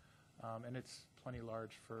Elwood, and it's plenty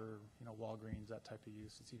large for, Walgreens, that type of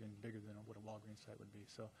use. It's even bigger than what a Walgreens site would be.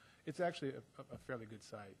 So it's actually a fairly good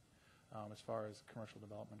site as far as commercial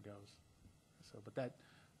development goes. So, but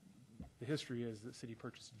the history is that city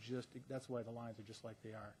purchased that's why the lines are just like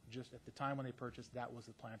they are. Just at the time when they purchased, that was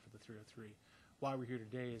the plan for the 303. Why we're here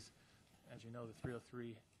today is, as you know, the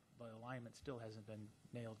 303 by alignment still hasn't been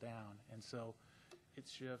nailed down. And so it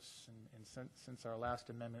shifts, and since our last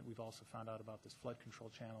amendment, we've also found out about this flood control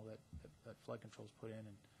channel that flood control's put in.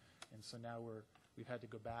 And so now we've had to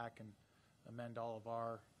go back and amend all of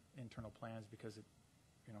our internal plans because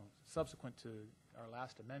subsequent to our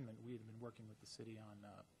last amendment, we had been working with the city on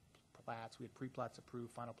plats. We had pre-plats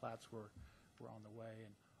approved, final plats were on the way,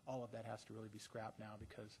 and all of that has to really be scrapped now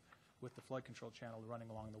because with the flood control channel running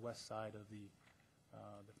along the west side of the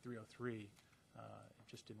 303, it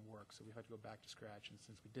just didn't work. So we've had to go back to scratch, and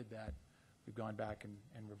since we did that, we've gone back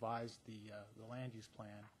and revised the land use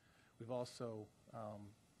plan. We've also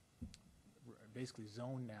basically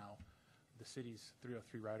zoned now the city's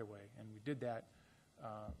 303 right-of-way, and we did that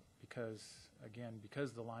because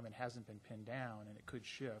the alignment hasn't been pinned down, and it could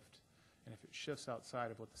shift. And if it shifts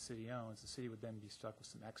outside of what the city owns, the city would then be stuck with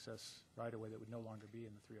some excess right-of-way that would no longer be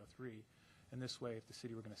in the 303. And this way, if the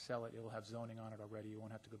city were going to sell it, it will have zoning on it already. You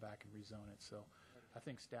won't have to go back and rezone it. So I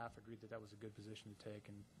think staff agreed that that was a good position to take,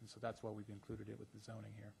 and so that's why we've included it with the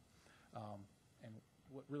zoning here. And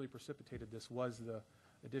what really precipitated this was the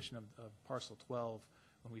addition of parcel 12.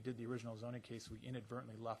 When we did the original zoning case, we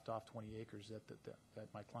inadvertently left off 20 acres that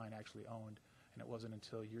my client actually owned. And it wasn't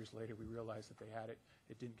until years later we realized that they had it.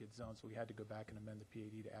 It didn't get zoned, so we had to go back and amend the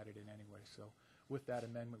PAD to add it in anyway. So with that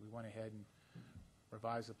amendment, we went ahead and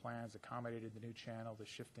revised the plans, accommodated the new channel, the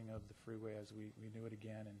shifting of the freeway as we knew it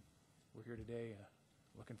again. And we're here today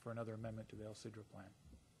looking for another amendment to the El Sidra plan.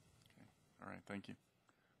 Okay. All right. Thank you.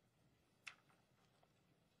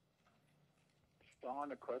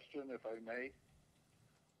 Don, a question, if I may.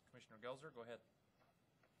 Commissioner Gelzer, go ahead.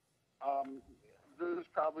 This is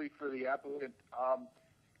probably for the applicant.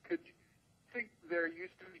 Could you think there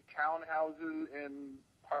used to be townhouses in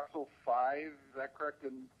parcel 5? Is that correct?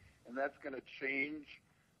 And that's going to change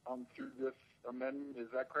through this amendment.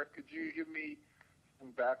 Is that correct? Could you give me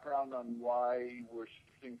some background on why we're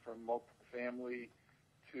shifting from multifamily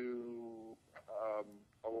to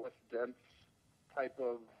a less dense type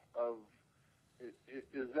of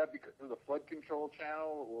is that because of the flood control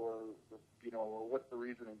channel, or what's the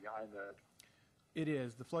reasoning behind that? It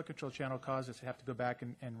is. The flood control channel caused us to have to go back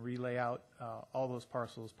and relay out all those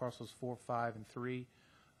parcels 4, 5, and 3.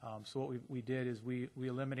 So what we did is we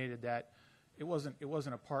eliminated that. It wasn't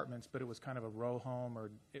apartments, but it was kind of a row home, or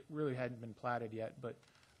it really hadn't been platted yet. But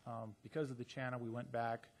because of the channel, we went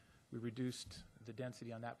back, we reduced the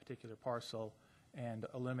density on that particular parcel, and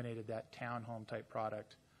eliminated that townhome type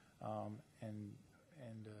product, and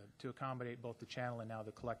to accommodate both the channel and now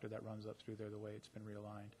the collector that runs up through there the way it's been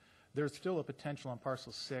realigned. There's still a potential on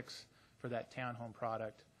parcel 6 for that townhome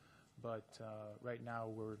product, but right now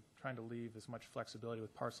we're trying to leave as much flexibility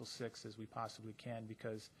with parcel 6 as we possibly can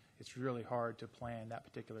because it's really hard to plan that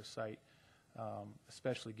particular site,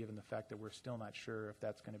 especially given the fact that we're still not sure if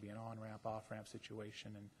that's going to be an on-ramp, off-ramp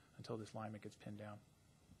situation and until this alignment gets pinned down.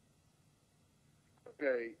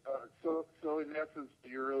 Okay, so in essence,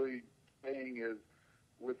 you're really saying is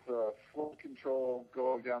with flood control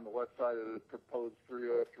going down the west side of the proposed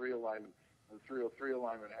 303 alignment, the 303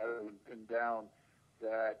 alignment hasn't been pinned down,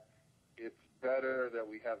 that it's better that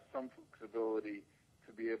we have some flexibility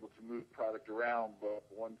to be able to move product around, but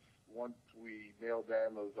once we nail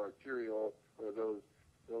down those arterial or those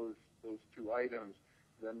two items,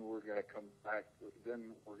 then we're going to come back.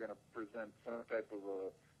 Then we're going to present some type of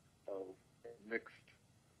a mixed.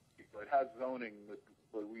 It has zoning,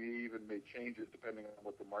 but we even made changes depending on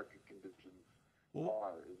what the market conditions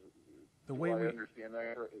are. The way I understand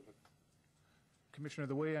that, Commissioner,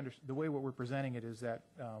 the way what we're presenting it is that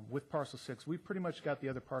with parcel 6, we've pretty much got the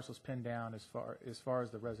other parcels pinned down as far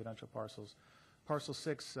as the residential parcels. Parcel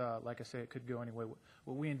 6, like I say, it could go any way.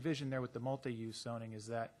 What we envision there with the multi-use zoning is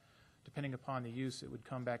that depending upon the use, it would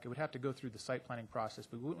come back. It would have to go through the site planning process,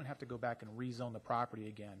 but we wouldn't have to go back and rezone the property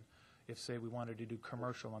again if, say, we wanted to do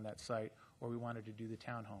commercial on that site or we wanted to do the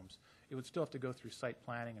townhomes. It would still have to go through site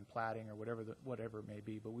planning and platting or whatever it may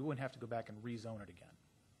be, but we wouldn't have to go back and rezone it again.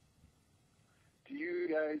 Do you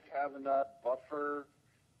guys have enough buffer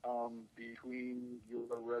between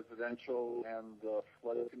your residential and the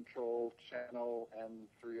flood control channel and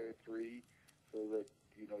 303 so that,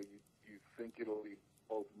 you know, you think it'll be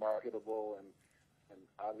both marketable and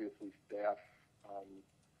obviously staff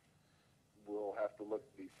will have to look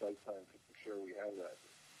at these site plans to make sure we have that,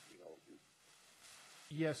 you know.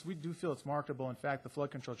 Yes, we do feel it's marketable. In fact, the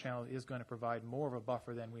flood control channel is going to provide more of a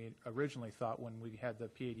buffer than we originally thought when we had the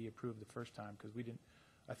PAD approved the first time, because we didn't,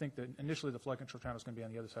 I think that initially the flood control channel was going to be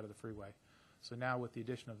on the other side of the freeway. So now with the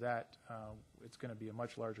addition of that, it's going to be a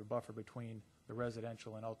much larger buffer between the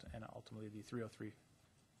residential and ultimately the 303.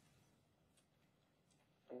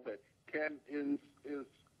 Okay. Ken, is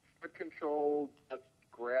flood control just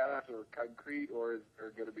grass or concrete, or is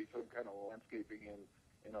there going to be some kind of landscaping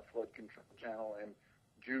in a flood control channel? And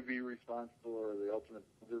would you be responsible, or the ultimate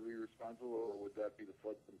builder be responsible, or would that be the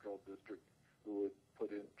flood control district who would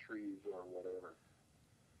put in trees or whatever?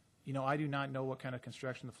 You know, I do not know what kind of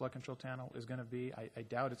construction the flood control channel is going to be. I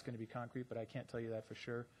doubt it's going to be concrete, but I can't tell you that for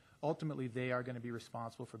sure. Ultimately, they are going to be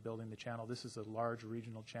responsible for building the channel. This is a large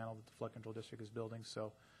regional channel that the flood control district is building,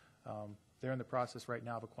 so they're in the process right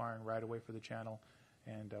now of acquiring right-of-way for the channel,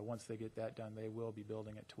 and once they get that done, they will be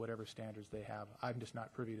building it to whatever standards they have. I'm just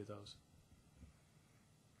not privy to those.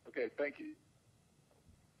 Okay, thank you.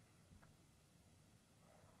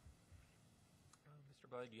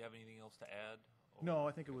 Mr. Bud, do you have anything else to add? No,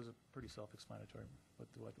 I think it was a pretty self-explanatory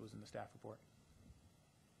what was in the staff report.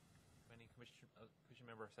 Any commission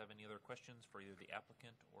members have any other questions for either the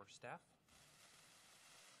applicant or staff?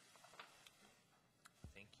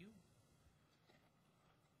 Thank you.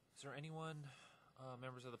 Is there anyone,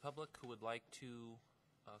 members of the public, who would like to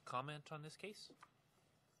comment on this case?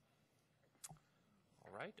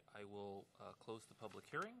 All right, I will close the public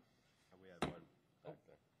hearing. We had one back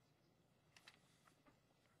there.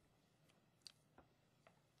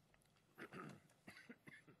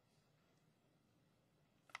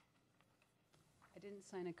 I didn't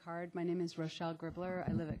sign a card. My name is Rochelle Gribbler.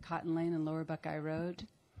 I live at Cotton Lane and Lower Buckeye Road.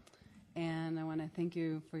 And I want to thank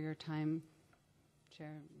you for your time,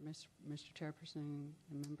 Chair, Mr. Chairperson,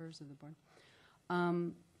 and members of the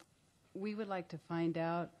board. We would like to find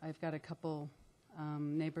out, I've got a couple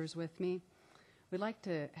neighbors with me. We'd like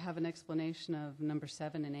to have an explanation of number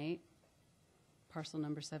 7 and 8, parcel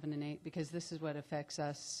number 7 and 8, because this is what affects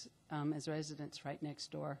us as residents right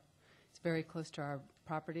next door. It's very close to our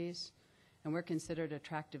properties, and we're considered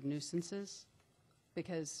attractive nuisances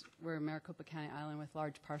because we're a Maricopa County island with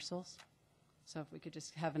large parcels. So if we could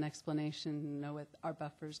just have an explanation, know what our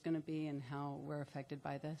buffer is going to be and how we're affected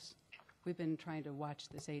by this. We've been trying to watch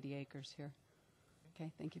this 80 acres here.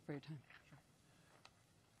 Okay, thank you for your time.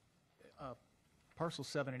 Parcels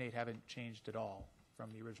 7 and 8 haven't changed at all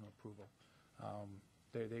from the original approval.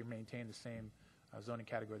 They maintain the same zoning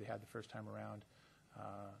category they had the first time around.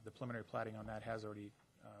 The preliminary plating on that has already,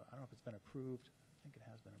 I don't know if it's been approved. I think it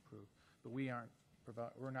has been approved. But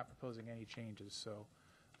we're not proposing any changes. So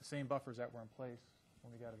the same buffers that were in place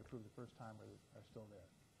when we got it approved the first time are still there.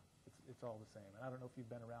 It's all the same. And I don't know if you've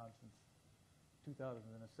been around since 2007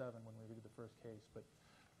 when we did the first case, but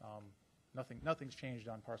nothing's changed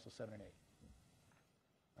on parcel 7 and 8.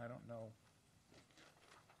 I don't know.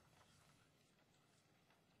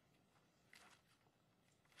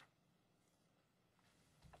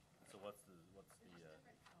 So what's the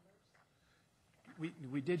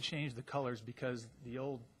We did change the colors because the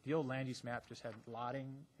old land use map just had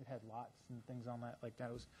lotting. It had lots and things on that. Like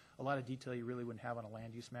that was a lot of detail you really wouldn't have on a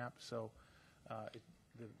land use map. So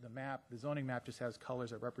the zoning map just has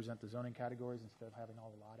colors that represent the zoning categories instead of having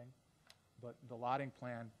all the lotting. But the lotting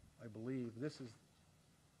plan, I believe, this is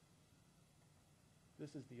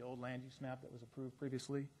the old land use map that was approved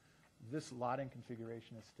previously. This lotting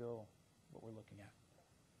configuration is still what we're looking at.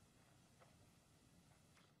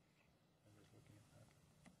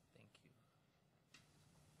 Thank you.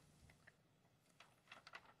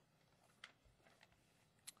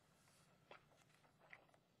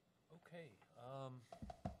 Okay.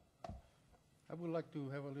 I would like to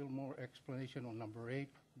have a little more explanation on number 8,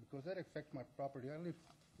 because that affects my property. I live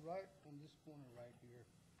right on this corner right here,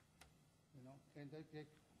 you know, and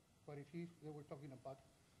but if they were talking about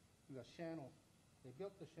the channel, they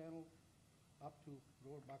built the channel up to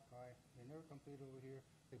Lower Buckeye. They never completed over here.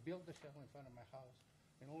 They built the channel in front of my house,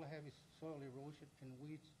 and all I have is soil erosion and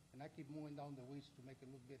weeds, and I keep mowing down the weeds to make it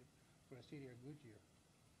look good for the city of Goodyear.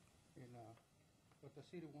 And but the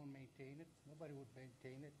city won't maintain it. Nobody would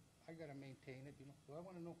maintain it. I gotta maintain it, you know. So I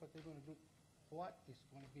want to know what they're going to do. What is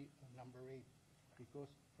going to be on number 8?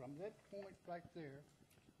 Because from that point right there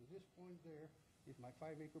to this point there is my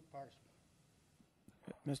 5-acre parcel.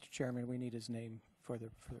 Mr. Chairman, we need his name for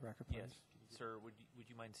the record, please. Yes. Can you Sir, would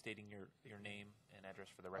you mind stating your name and address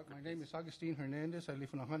for the record? My name is Augustine Hernandez. I live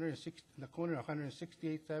on 106, the corner of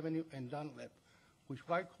 168th Avenue and Dunlap, which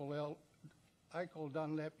I call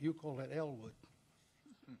Dunlap, you call it Elwood.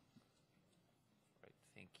 Right,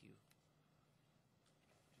 thank you.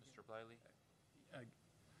 Mr. Bliley?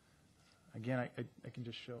 Again, I can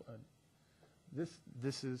just show, this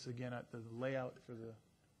is, again, the layout for the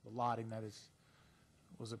lotting that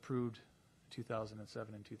was approved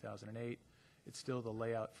 2007 and 2008. It's still the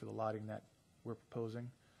layout for the lotting that we're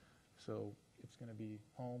proposing. So it's going to be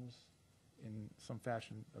homes in some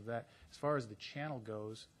fashion of that. As far as the channel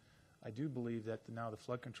goes, I do believe that now the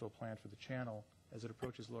flood control plan for the channel, as it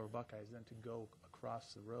approaches Lower Buckeye, is then to go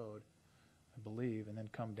across the road, I believe, and then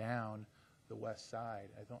come down the west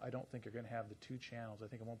side. I don't think you're going to have the two channels. I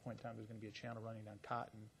think at one point in time there's going to be a channel running down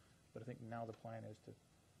Cotton, but I think now the plan is to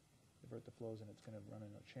divert the flows and it's going to run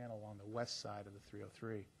in a channel along the west side of the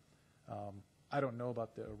 303. I don't know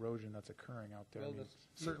about the erosion that's occurring out there. Well, I mean,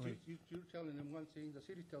 certainly. You're telling them one thing, the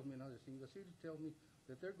city tells me another thing. The city tells me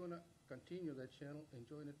that they're going to continue that channel and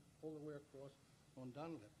join it all the way across on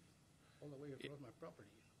Dunlap, all the way across my property.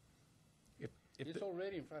 It's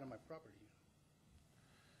already in front of my property.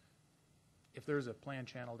 If there's a planned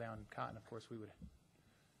channel down Cotton, of course, we would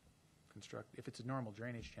construct, if it's a normal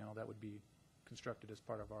drainage channel, that would be constructed as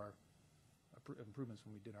part of our improvements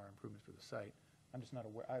when we did our improvements for the site. I'm just not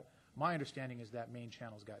aware. My understanding is that main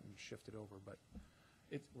channel's gotten shifted over, but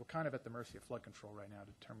we're kind of at the mercy of flood control right now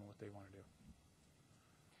to determine what they want to do.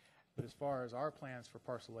 But as far as our plans for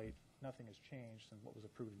Parcel 8, nothing has changed since what was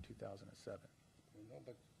approved in 2007. No,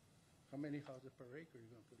 but how many houses per acre are you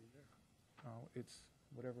going to put in there? It's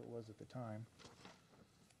whatever it was at the time.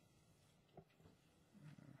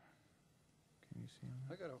 Can you see?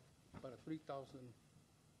 I got about a 3,000,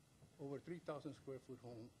 over 3,000 square foot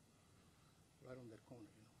home right on that corner,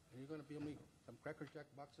 you know. And you're going to build me some Cracker Jack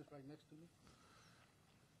boxes right next to me?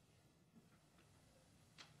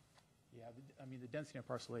 Yeah, I mean, the density on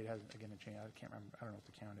Parcel 8 hasn't, again, changed. I can't remember. I don't know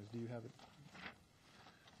what the count is. Do you have it?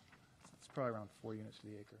 It's probably around 4 units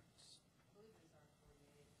to the acre.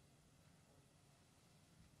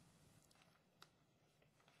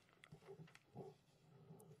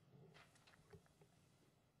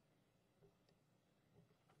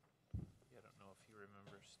 Yeah, I don't know if you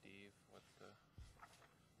remember, Steve, what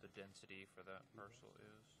the density for that parcel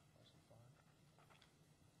is.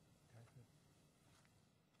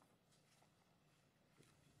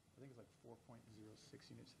 I think it's like 4.06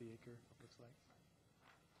 units to the acre, it looks like.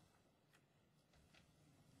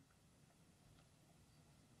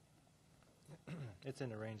 It's in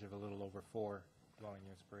the range of a little over 4 dwelling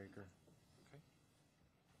units per acre.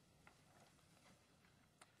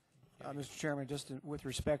 Mr. Chairman, just with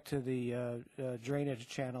respect to the drainage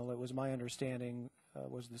channel, it was my understanding,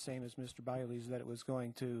 was the same as Mr. Biley's, that it was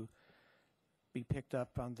going to be picked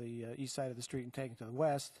up on the east side of the street and taken to the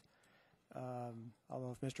west.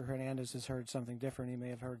 Although if Mr. Hernandez has heard something different, he may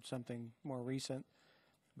have heard something more recent.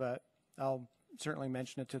 But I'll certainly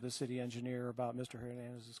mention it to the city engineer about Mr.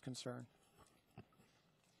 Hernandez's concern.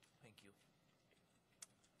 Thank you.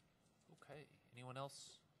 Okay, anyone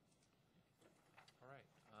else? All right.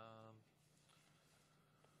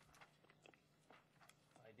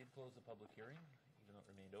 I did close the public hearing, even though it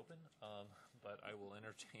remained open, but I will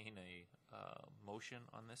entertain a motion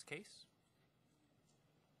on this case.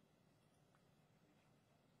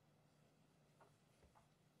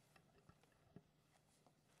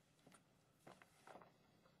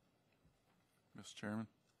 Mr. Chairman,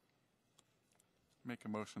 make a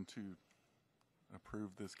motion to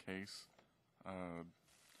approve this case. I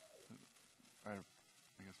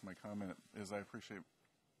guess my comment is I appreciate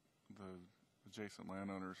the adjacent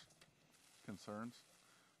landowners' concerns,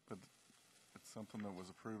 but it's something that was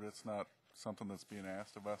approved. It's not something that's being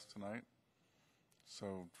asked of us tonight,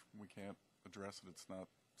 so we can't address it. It's not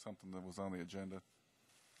something that was on the agenda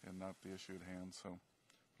and not the issue at hand. So,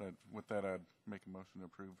 but with that, I'd make a motion to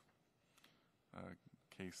approve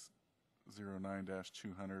case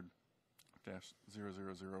 09-200-00017.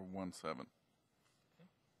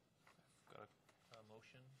 Got a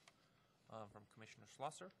motion from Commissioner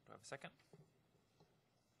Schlosser. Do I have a second?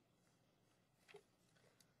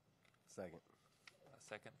 Second. A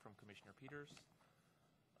second from Commissioner Peters.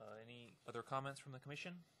 Any other comments from the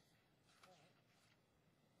commission?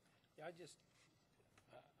 Yeah, I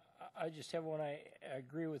just have one. I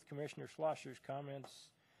agree with Commissioner Schlosser's comments,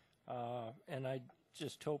 and I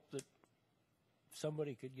just hope that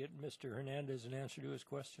somebody could get Mr. Hernandez an answer to his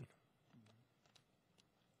question.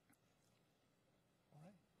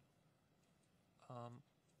 All right.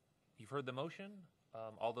 You've heard the motion.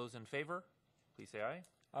 All those in favor, please say aye.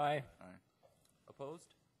 Aye. Aye.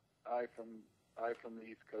 Opposed? Aye from the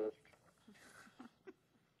East Coast.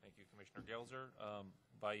 Thank you, Commissioner Gelzer.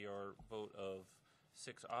 By your vote of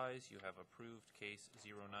 6 ayes, you have approved case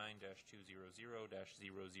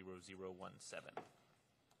 09-200-00017.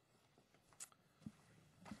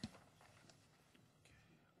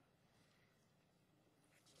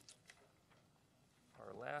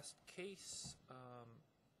 Our last case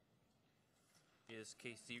is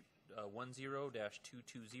case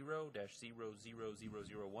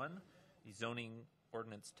 10-220-00001, the zoning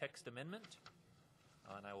ordinance text amendment.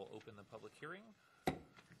 And I will open the public hearing. Mr.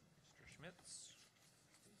 Schmitz.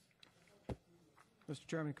 Mr.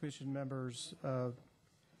 Chairman, Commission members,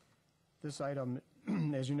 this item,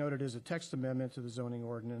 as you noted, is a text amendment to the zoning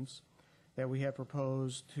ordinance that we have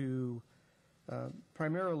proposed to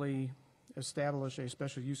primarily establish a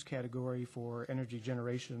special use category for energy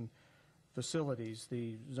generation facilities.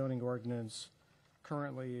 The zoning ordinance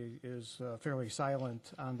currently is fairly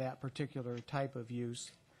silent on that particular type of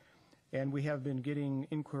use, and we have been getting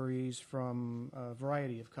inquiries from a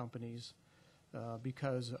variety of companies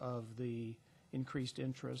because of the increased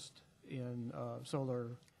interest in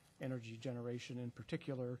solar energy generation, in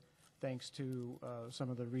particular, thanks to some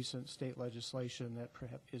of the recent state legislation that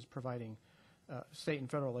is providing, state and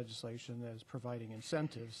federal legislation that is providing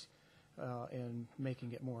incentives and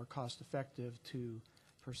making it more cost-effective to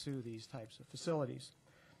pursue these types of facilities.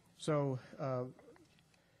 So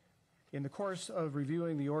in the course of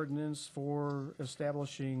reviewing the ordinance for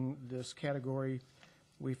establishing this category,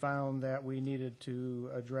 we found that we needed to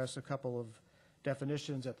address a couple of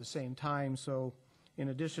definitions at the same time. So in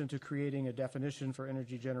addition to creating a definition for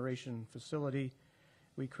energy generation facility,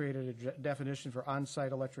 we created a definition for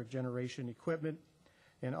on-site electric generation equipment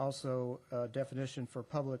and also a definition for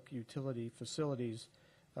public utility facilities,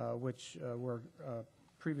 which were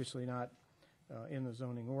previously not in the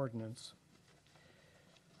zoning ordinance.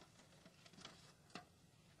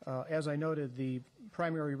 As I noted, the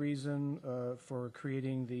primary reason for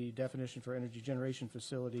creating the definition for energy generation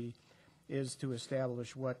facility is to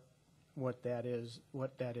establish what that is,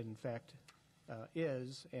 what that in fact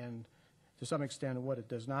is, and to some extent what it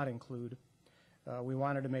does not include. We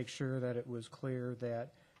wanted to make sure that it was clear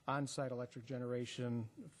that on-site electric generation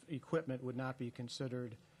equipment would not be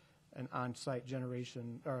considered an on-site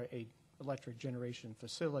generation or a electric generation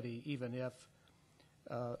facility, even if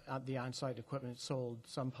the on-site equipment sold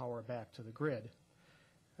some power back to the grid.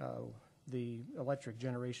 The electric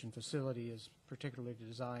generation facility is particularly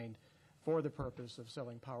designed for the purpose of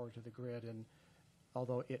selling power to the grid, and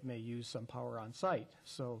although it may use some power on site.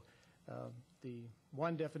 So the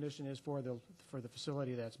one definition is for the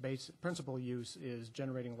facility that's principal use is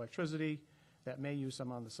generating electricity that may use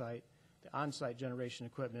some on the site. The on-site generation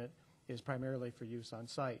equipment is primarily for use on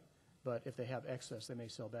site, but if they have excess, they may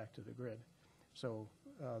sell back to the grid. So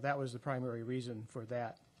that was the primary reason for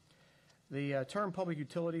that. The term public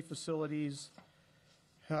utility facilities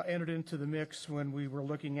entered into the mix when we were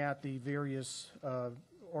looking at the various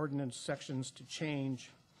ordinance sections to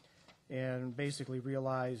change, and basically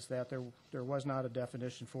realized that there was not a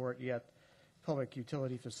definition for it yet. Public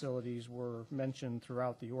utility facilities were mentioned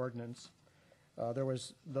throughout the ordinance. There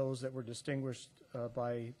was those that were distinguished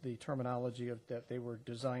by the terminology of that they were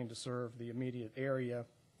designed to serve the immediate area,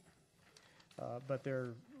 but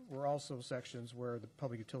there were also sections where the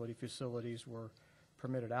public utility facilities were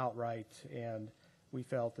permitted outright, and we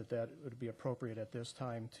felt that that would be appropriate at this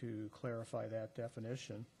time to clarify that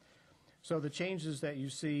definition. So the changes that you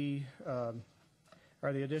see are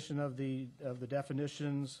the addition of the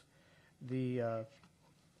definitions, the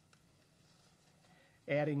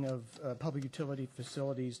adding of public utility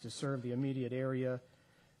facilities to serve the immediate area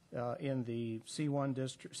in the C1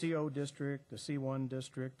 district, CO district, the C1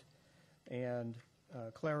 district, and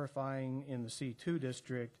clarifying in the C2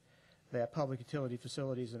 district that public utility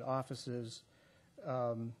facilities and offices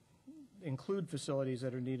include facilities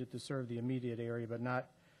that are needed to serve the immediate area, but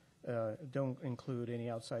don't include any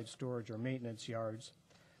outside storage or maintenance yards.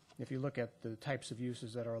 If you look at the types of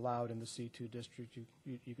uses that are allowed in the C2 district,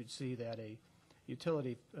 you could see that a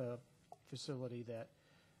utility facility that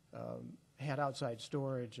had outside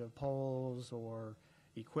storage of poles or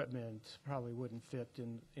equipment probably wouldn't fit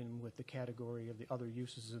in with the category of the other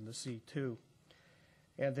uses in the C2.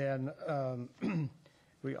 And then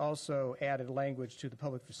we also added language to the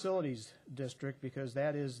public facilities district because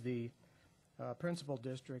that is the principal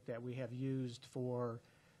district that we have used for,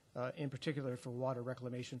 in particular for water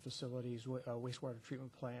reclamation facilities, wastewater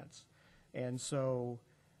treatment plants. And so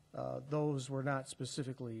those were not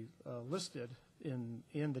specifically listed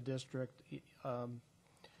in the district.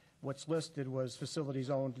 What's listed was facilities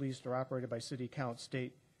owned, leased, or operated by city,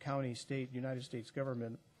 county, county, state, United States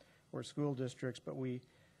government, or school districts, but we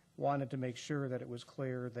wanted to make sure that it was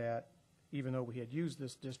clear that even though we had used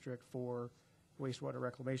this district for wastewater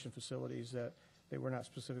reclamation facilities, that they were not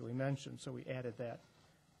specifically mentioned, so we added that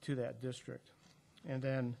to that district. And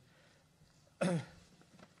then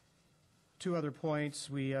two other points.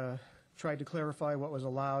 We tried to clarify what was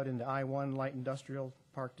allowed in the I-1 Light Industrial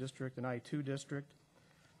Park District and I-2 District.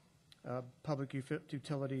 Public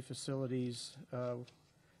utility facilities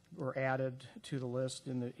were added to the list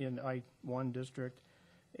in I-1 District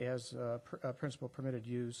as principal permitted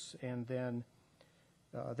use, and then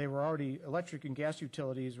they were already, electric and gas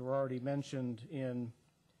utilities were already mentioned in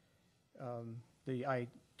the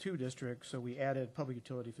I-2 District, so we added public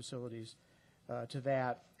utility facilities to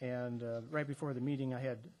that. And right before the meeting, I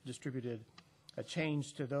had distributed a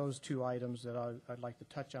change to those two items that I'd like to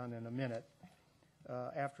touch on in a minute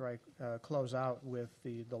after I close out with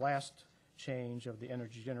the last change of the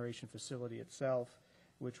energy generation facility itself,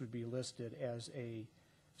 which would be listed as a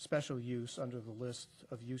special use under the list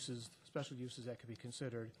of uses, special uses that could be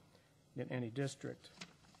considered in any district.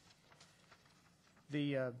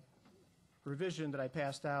 The revision that I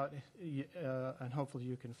passed out, and hopefully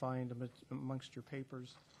you can find amongst your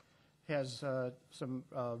papers, has some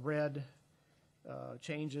red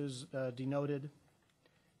changes denoted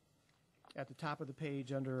at the top of the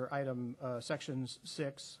page under item section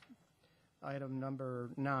 6, item number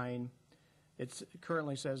 9. It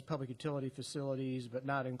currently says public utility facilities, but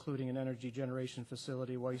not including an energy generation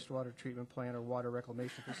facility, wastewater treatment plant, or water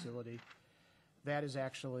reclamation facility. That is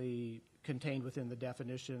actually contained within the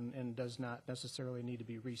definition and does not necessarily need to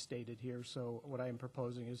be restated here. So what I am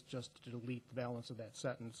proposing is just to delete the balance of that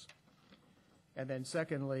sentence. And then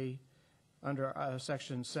secondly, under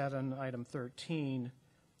section 7, item 13,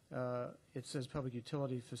 it says public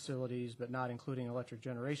utility facilities, but not including electric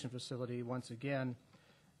generation facility. Once again,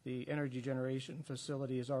 the energy generation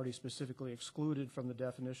facility is already specifically excluded from the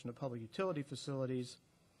definition of public utility facilities,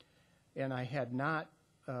 and I had not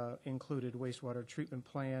included wastewater treatment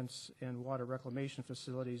plants and water reclamation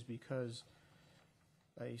facilities because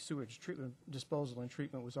a sewage treatment, disposal and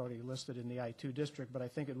treatment was already listed in the I-2 district, but I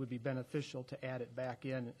think it would be beneficial to add it back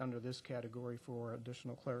in under this category for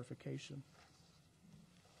additional clarification.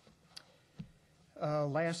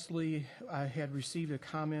 Lastly, I had received a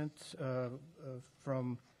comment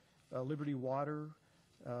from Liberty Water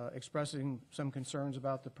expressing some concerns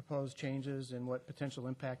about the proposed changes and what potential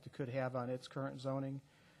impact it could have on its current zoning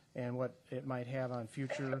and what it might have on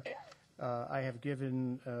future. I have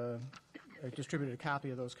distributed a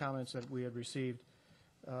copy of those comments that we had received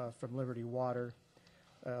from Liberty Water.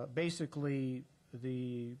 Basically,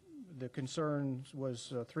 the concern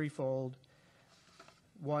was threefold.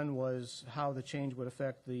 One was how the change would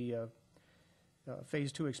affect the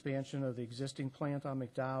Phase 2 expansion of the existing plant on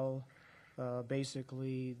McDowell.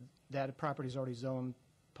 Basically, that property is already zoned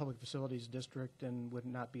public facilities district and would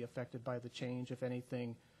not be affected by the change. If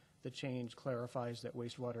anything, the change clarifies that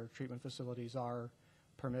wastewater treatment facilities are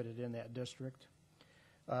permitted in that district.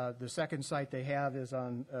 The second site they have is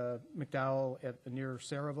on McDowell near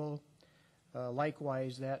Saraville.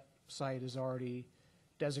 Likewise, that site is already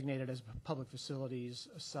designated as a public facilities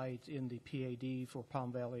site in the PAD for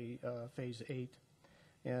Palm Valley Phase 8,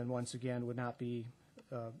 and once again would not be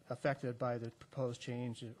affected by the proposed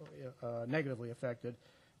change, negatively affected,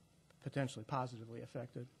 potentially positively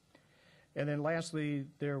affected. And then lastly,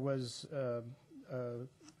 there was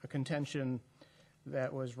a contention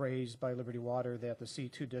that was raised by Liberty Water that the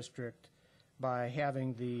C2 district, by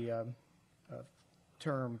having the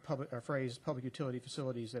term phrase public utility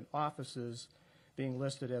facilities and offices being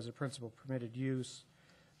listed as a principal permitted use,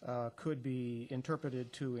 could be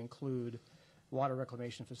interpreted to include water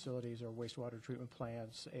reclamation facilities or wastewater treatment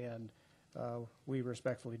plants, and we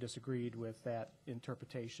respectfully disagreed with that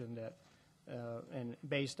interpretation, that and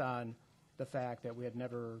based on the fact that we had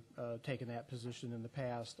never taken that position in the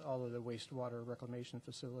past. All of the water reclamation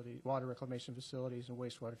facilities and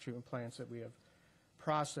wastewater treatment plants that we have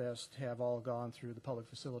processed have all gone through the public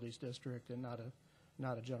facilities district and not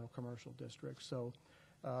a general commercial district. So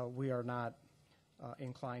we are not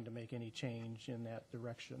inclined to make any change in that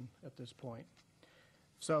direction at this point.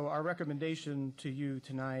 So our recommendation to you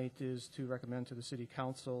tonight is to recommend to the City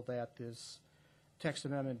Council that this text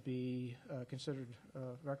amendment be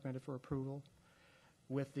recommended for approval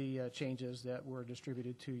with the changes that were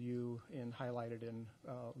distributed to you and highlighted in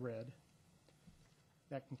red.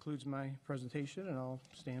 That concludes my presentation, and I'll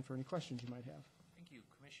stand for any questions you might have. Thank you.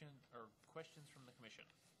 Commission, or questions from the Commission?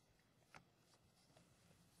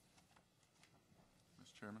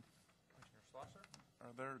 Mr. Chairman? Commissioner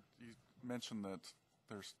Schlosser? You mentioned that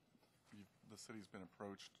the city's been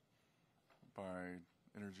approached by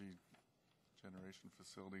energy generation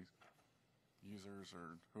facilities users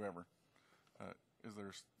or whoever. Is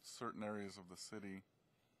there certain areas of the city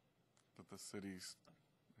that the city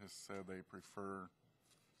has said they prefer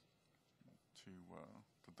to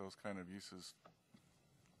that those kind of uses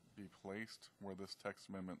be placed where this text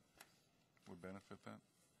amendment would benefit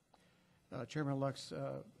that? Chairman Lux,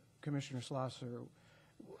 Commissioner Slosser,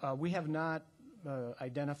 we have not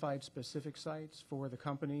identified specific sites for the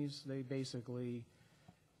companies. They basically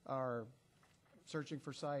are searching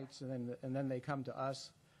for sites, and then they come to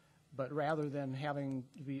us. But rather than having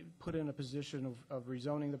to be put in a position of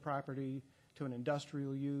rezoning the property to an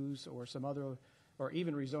industrial use or some other, or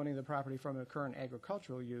even rezoning the property from a current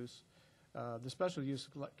agricultural use, the special use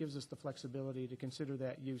gives us the flexibility to consider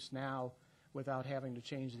that use now without having to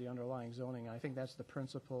change the underlying zoning. I think that's the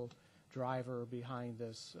principal driver behind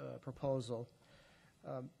this proposal.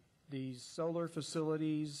 These solar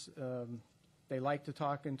facilities, they like to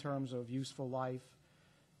talk in terms of useful life.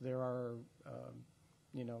 There are,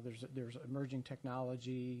 there's emerging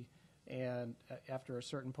technology, and after a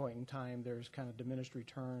certain point in time, there's kind of diminished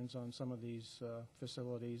returns on some of these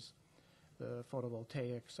facilities. The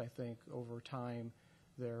photovoltaics, I think, over time,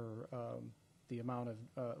 the amount of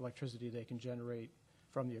electricity they can generate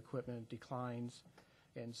from the equipment declines.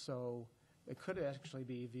 And so it could actually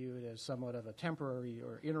be viewed as somewhat of a temporary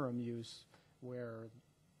or interim use where,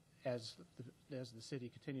 as the city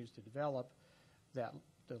continues to develop, that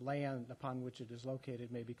the land upon which it is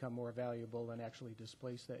located may become more valuable and actually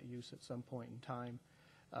displace that use at some point in time.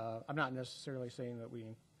 I'm not necessarily saying that we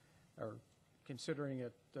are considering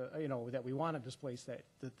it, that we want to displace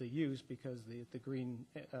the use, because the green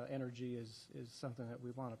energy is something that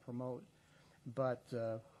we want to promote. But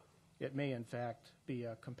it may, in fact, be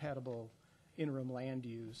a compatible interim land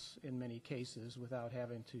use in many cases without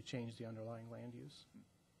having to change the underlying land use.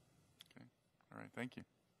 Okay. All right. Thank you.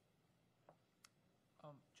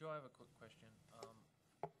 Joe, I have a quick question.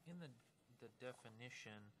 In the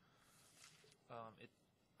definition,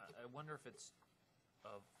 I wonder if it's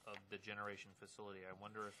of the generation facility. I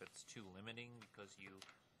wonder if it's too limiting because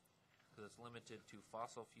it's limited to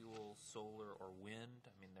fossil fuel, solar, or wind.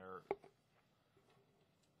 I mean,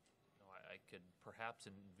 I could perhaps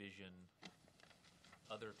envision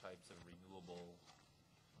other types of renewable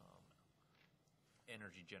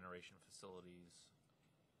energy generation facilities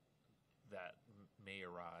that may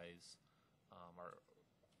arise.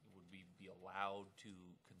 Would we be allowed to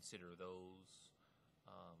consider those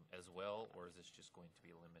as well, or is this just going to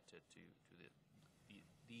be limited to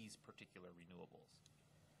these particular renewables?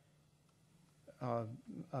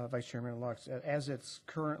 Vice Chairman Lux, as it's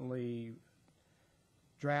currently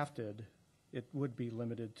drafted, it would be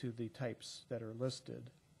limited to the types that are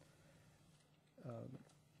listed.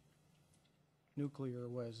 Nuclear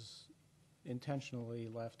was intentionally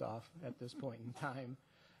left off at this point in time,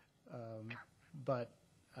 but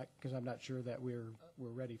because I'm not sure that we're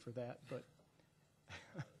ready for that. But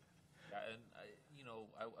yeah, and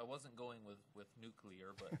I wasn't going with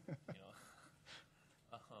nuclear, but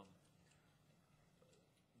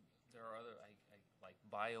there are other like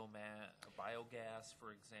biogas,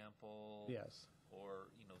 for example. Yes. Or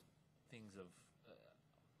things of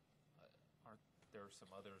aren't there some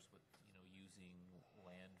others with using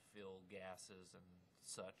landfill gases and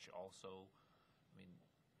such also? I mean,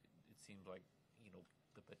 it seems like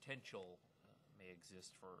the potential may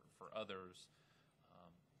exist for others.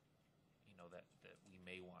 That we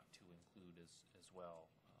may want to include as well.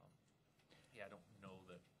 Yeah, I don't know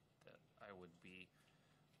that I would be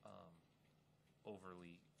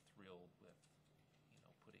overly thrilled with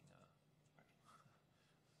putting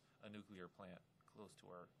a nuclear plant close to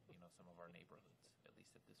our some of our neighborhoods, at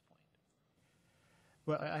least at this point.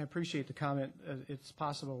 Well, I appreciate the comment. It's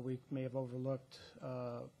possible we may have overlooked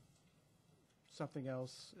something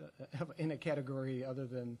else in a category other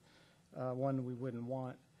than one we wouldn't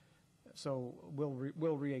want. So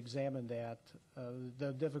we'll re-examine that.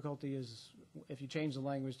 The difficulty is if you change the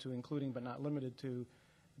language to including but not limited to,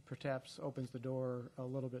 perhaps opens the door a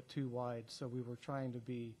little bit too wide. So we were trying to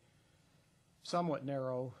be somewhat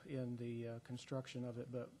narrow in the construction of it,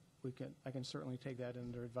 but I can certainly take that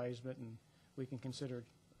under advisement, and we can consider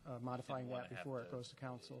modifying that before it goes to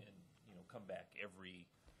council. And come back every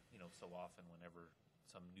so often whenever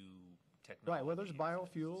some new technology. Right. Well, there's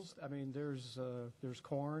biofuels. I mean, there's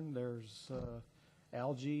corn, there's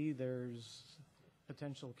algae, there's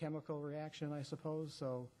potential chemical reaction, I suppose.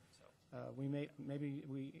 So maybe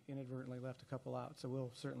we inadvertently left a couple out. So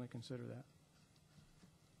we'll certainly consider that.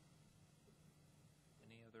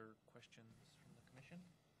 Any other questions from the commission?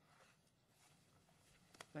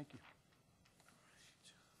 Thank you.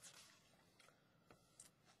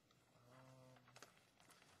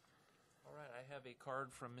 have a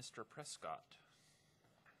card from Mr. Prescott.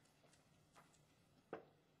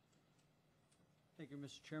 Thank you,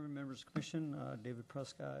 Mr. Chairman, members of the commission. David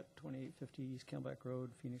Prescott, 2850 East Camelback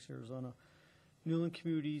Road, Phoenix, Arizona. Newland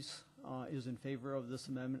Communities is in favor of this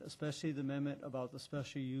amendment, especially the amendment about the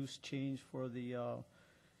special use change for the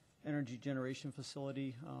energy generation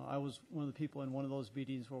facility. I was one of the people in one of those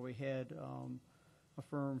meetings where we had a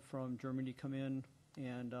firm from Germany come in,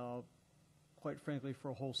 and quite frankly, for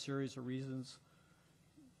a whole series of reasons,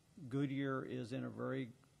 Goodyear is in a very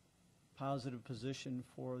positive position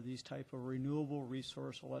for these type of renewable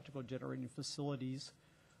resource electrical generating facilities.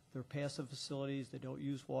 They're passive facilities. They don't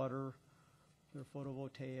use water. They're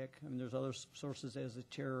photovoltaic. I mean, there's other sources, as the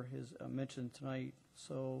chair has mentioned tonight.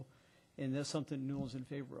 So, and that's something Newell's in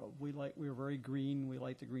favor of. We're very green. We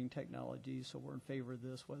like the green technology, so we're in favor of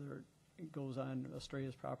this. Whether it goes on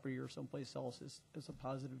Estrella's property or someplace else, is a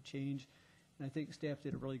positive change. And I think staff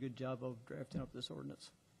did a really good job of drafting up this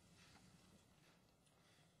ordinance.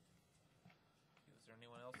 Is there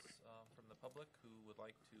anyone else from the public who would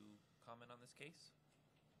like to comment on this case?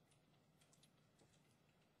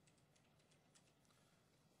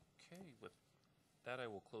 Okay, with that, I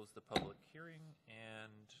will close the public hearing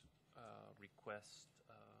and request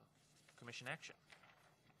commission action.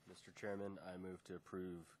 Mr. Chairman, I move to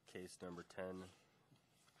approve case number 10,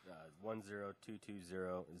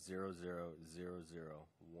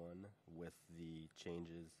 10220000001 with the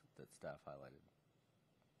changes that staff highlighted.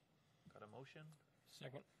 Got a motion?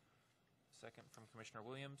 Second. Second from Commissioner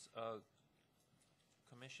Williams.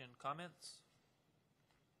 Commission comments?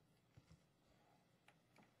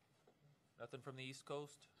 Nothing from the East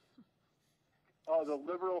Coast? Oh, the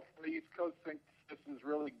liberal from the East Coast thinks this is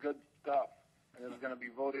really good stuff and is going to be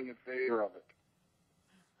voting in favor of it.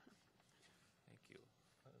 Thank you.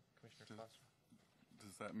 Commissioner Foster?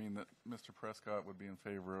 Does that mean that Mr. Prescott would be in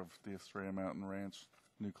favor of the Estrella Mountain Ranch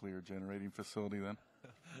nuclear generating facility then?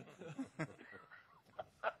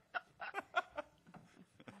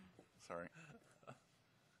 Sorry.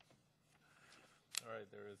 All right,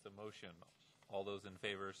 there is a motion. All those in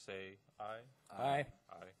favor say aye. Aye.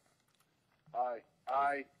 Aye. Aye.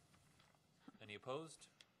 Aye. Any opposed?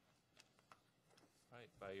 All right,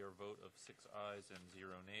 by your vote of 6 ayes and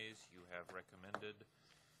 0 nays, you have recommended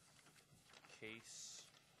case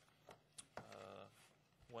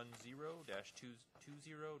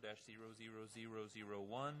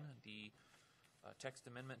 10-20-00001, the text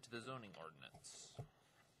amendment to the zoning ordinance.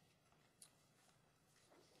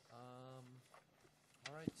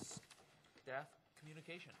 All right, staff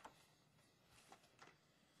communication.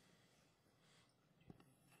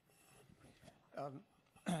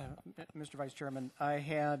 Mr. Vice Chairman, I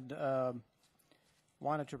had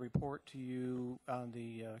wanted to report to you on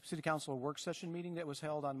the City Council work session meeting that was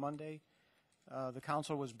held on Monday. The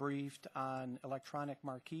council was briefed on electronic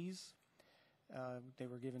marquees. They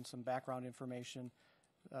were given some background information.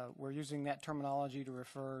 We're using that terminology to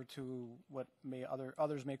refer to what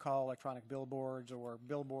others may call electronic billboards or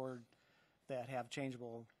billboard that have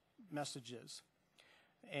changeable messages.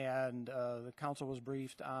 And the council was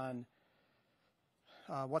briefed on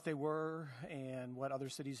what they were and what other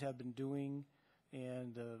cities have been doing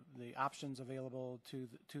and the options available to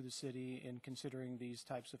the city in considering these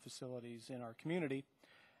types of facilities in our community.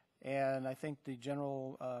 And I think the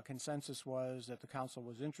general consensus was that the council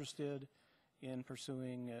was interested in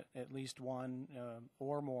pursuing at least one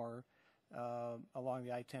or more along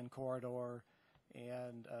the I-10 corridor,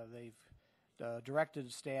 and they've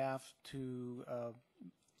directed staff to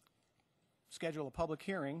schedule a public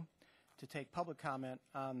hearing to take public comment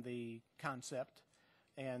on the concept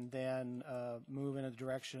and then move in the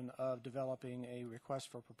direction of developing a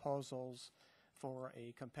request for proposals for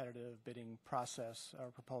a competitive bidding process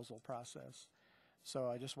or proposal process.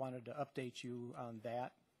 So I just wanted to update you on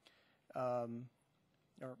that and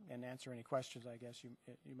answer any questions I guess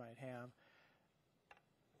you might have.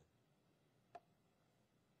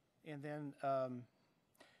 And then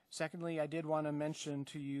secondly, I did want to mention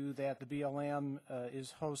to you that the BLM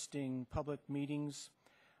is hosting public meetings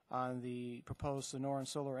on the proposed Sonoran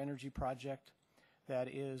Solar Energy Project. That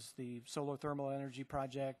is the solar thermal energy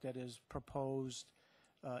project that is proposed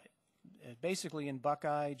basically in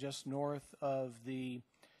Buckeye, just north of the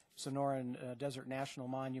Sonoran Desert National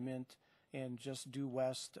Monument and just due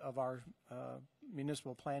west of our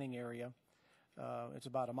municipal planning area. It's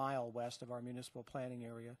about a mile west of our municipal planning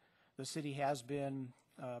area. The city has been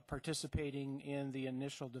participating in the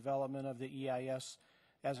initial development of the EIS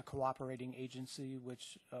as a cooperating agency,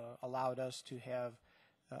 which allowed us to have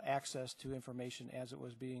access to information as it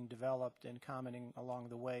was being developed and commenting along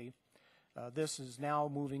the way. This is now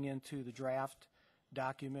moving into the draft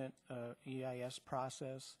document EIS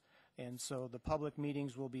process. And so the public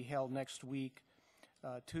meetings will be held next week,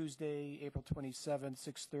 Tuesday, April 27th,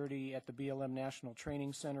 6:30 at the BLM National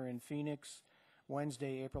Training Center in Phoenix,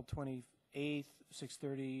 Wednesday, April 28th,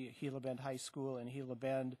 6:30, Gila Bend High School in Gila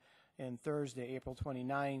Bend, and Thursday, April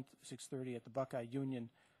 29th, 6:30 at the Buckeye Union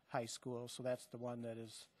High School. So that's the one that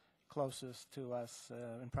is closest to us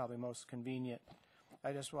and probably most convenient.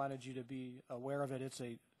 I just wanted you to be aware of it.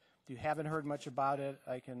 If you haven't heard much about it,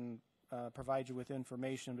 I can provide you with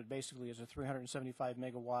information, but basically it's a 375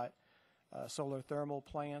 megawatt solar thermal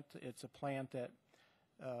plant. It's a plant that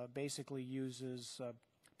basically uses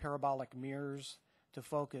parabolic mirrors to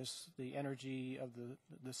focus the energy of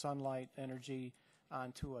the sunlight energy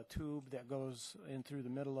onto a tube that goes in through the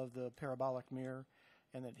middle of the parabolic mirror,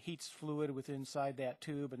 and it heats fluid within inside that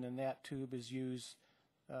tube, and then that tube is used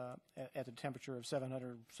at a temperature of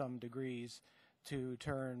 700 some degrees to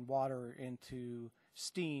turn water into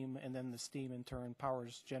steam, and then the steam in turn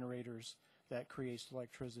powers generators that creates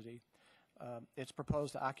electricity. It's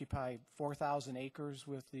proposed to occupy 4,000 acres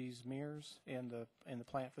with these mirrors in the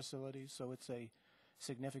plant facilities, so it's a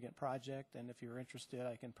significant project. And if you're interested,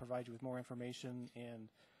 I can provide you with more information and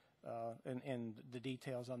the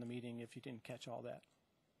details on the meeting if you didn't catch all that.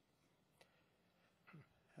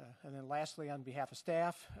 And then lastly, on behalf of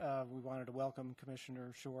staff, we wanted to welcome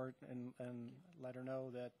Commissioner Short and let her know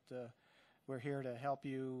that we're here to help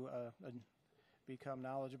you become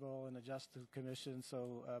knowledgeable and adjust to the commission,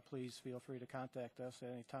 so please feel free to contact us at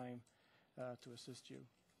any time to assist you.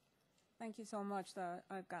 Thank you so much.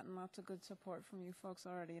 I've gotten lots of good support from you folks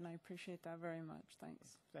already, and I appreciate that very much.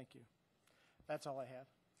 Thanks. Thank you. That's all I have.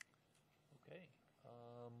 Okay.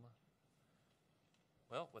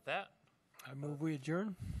 Well, with that, I move we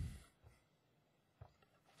adjourn.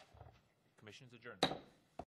 Commission's adjourned.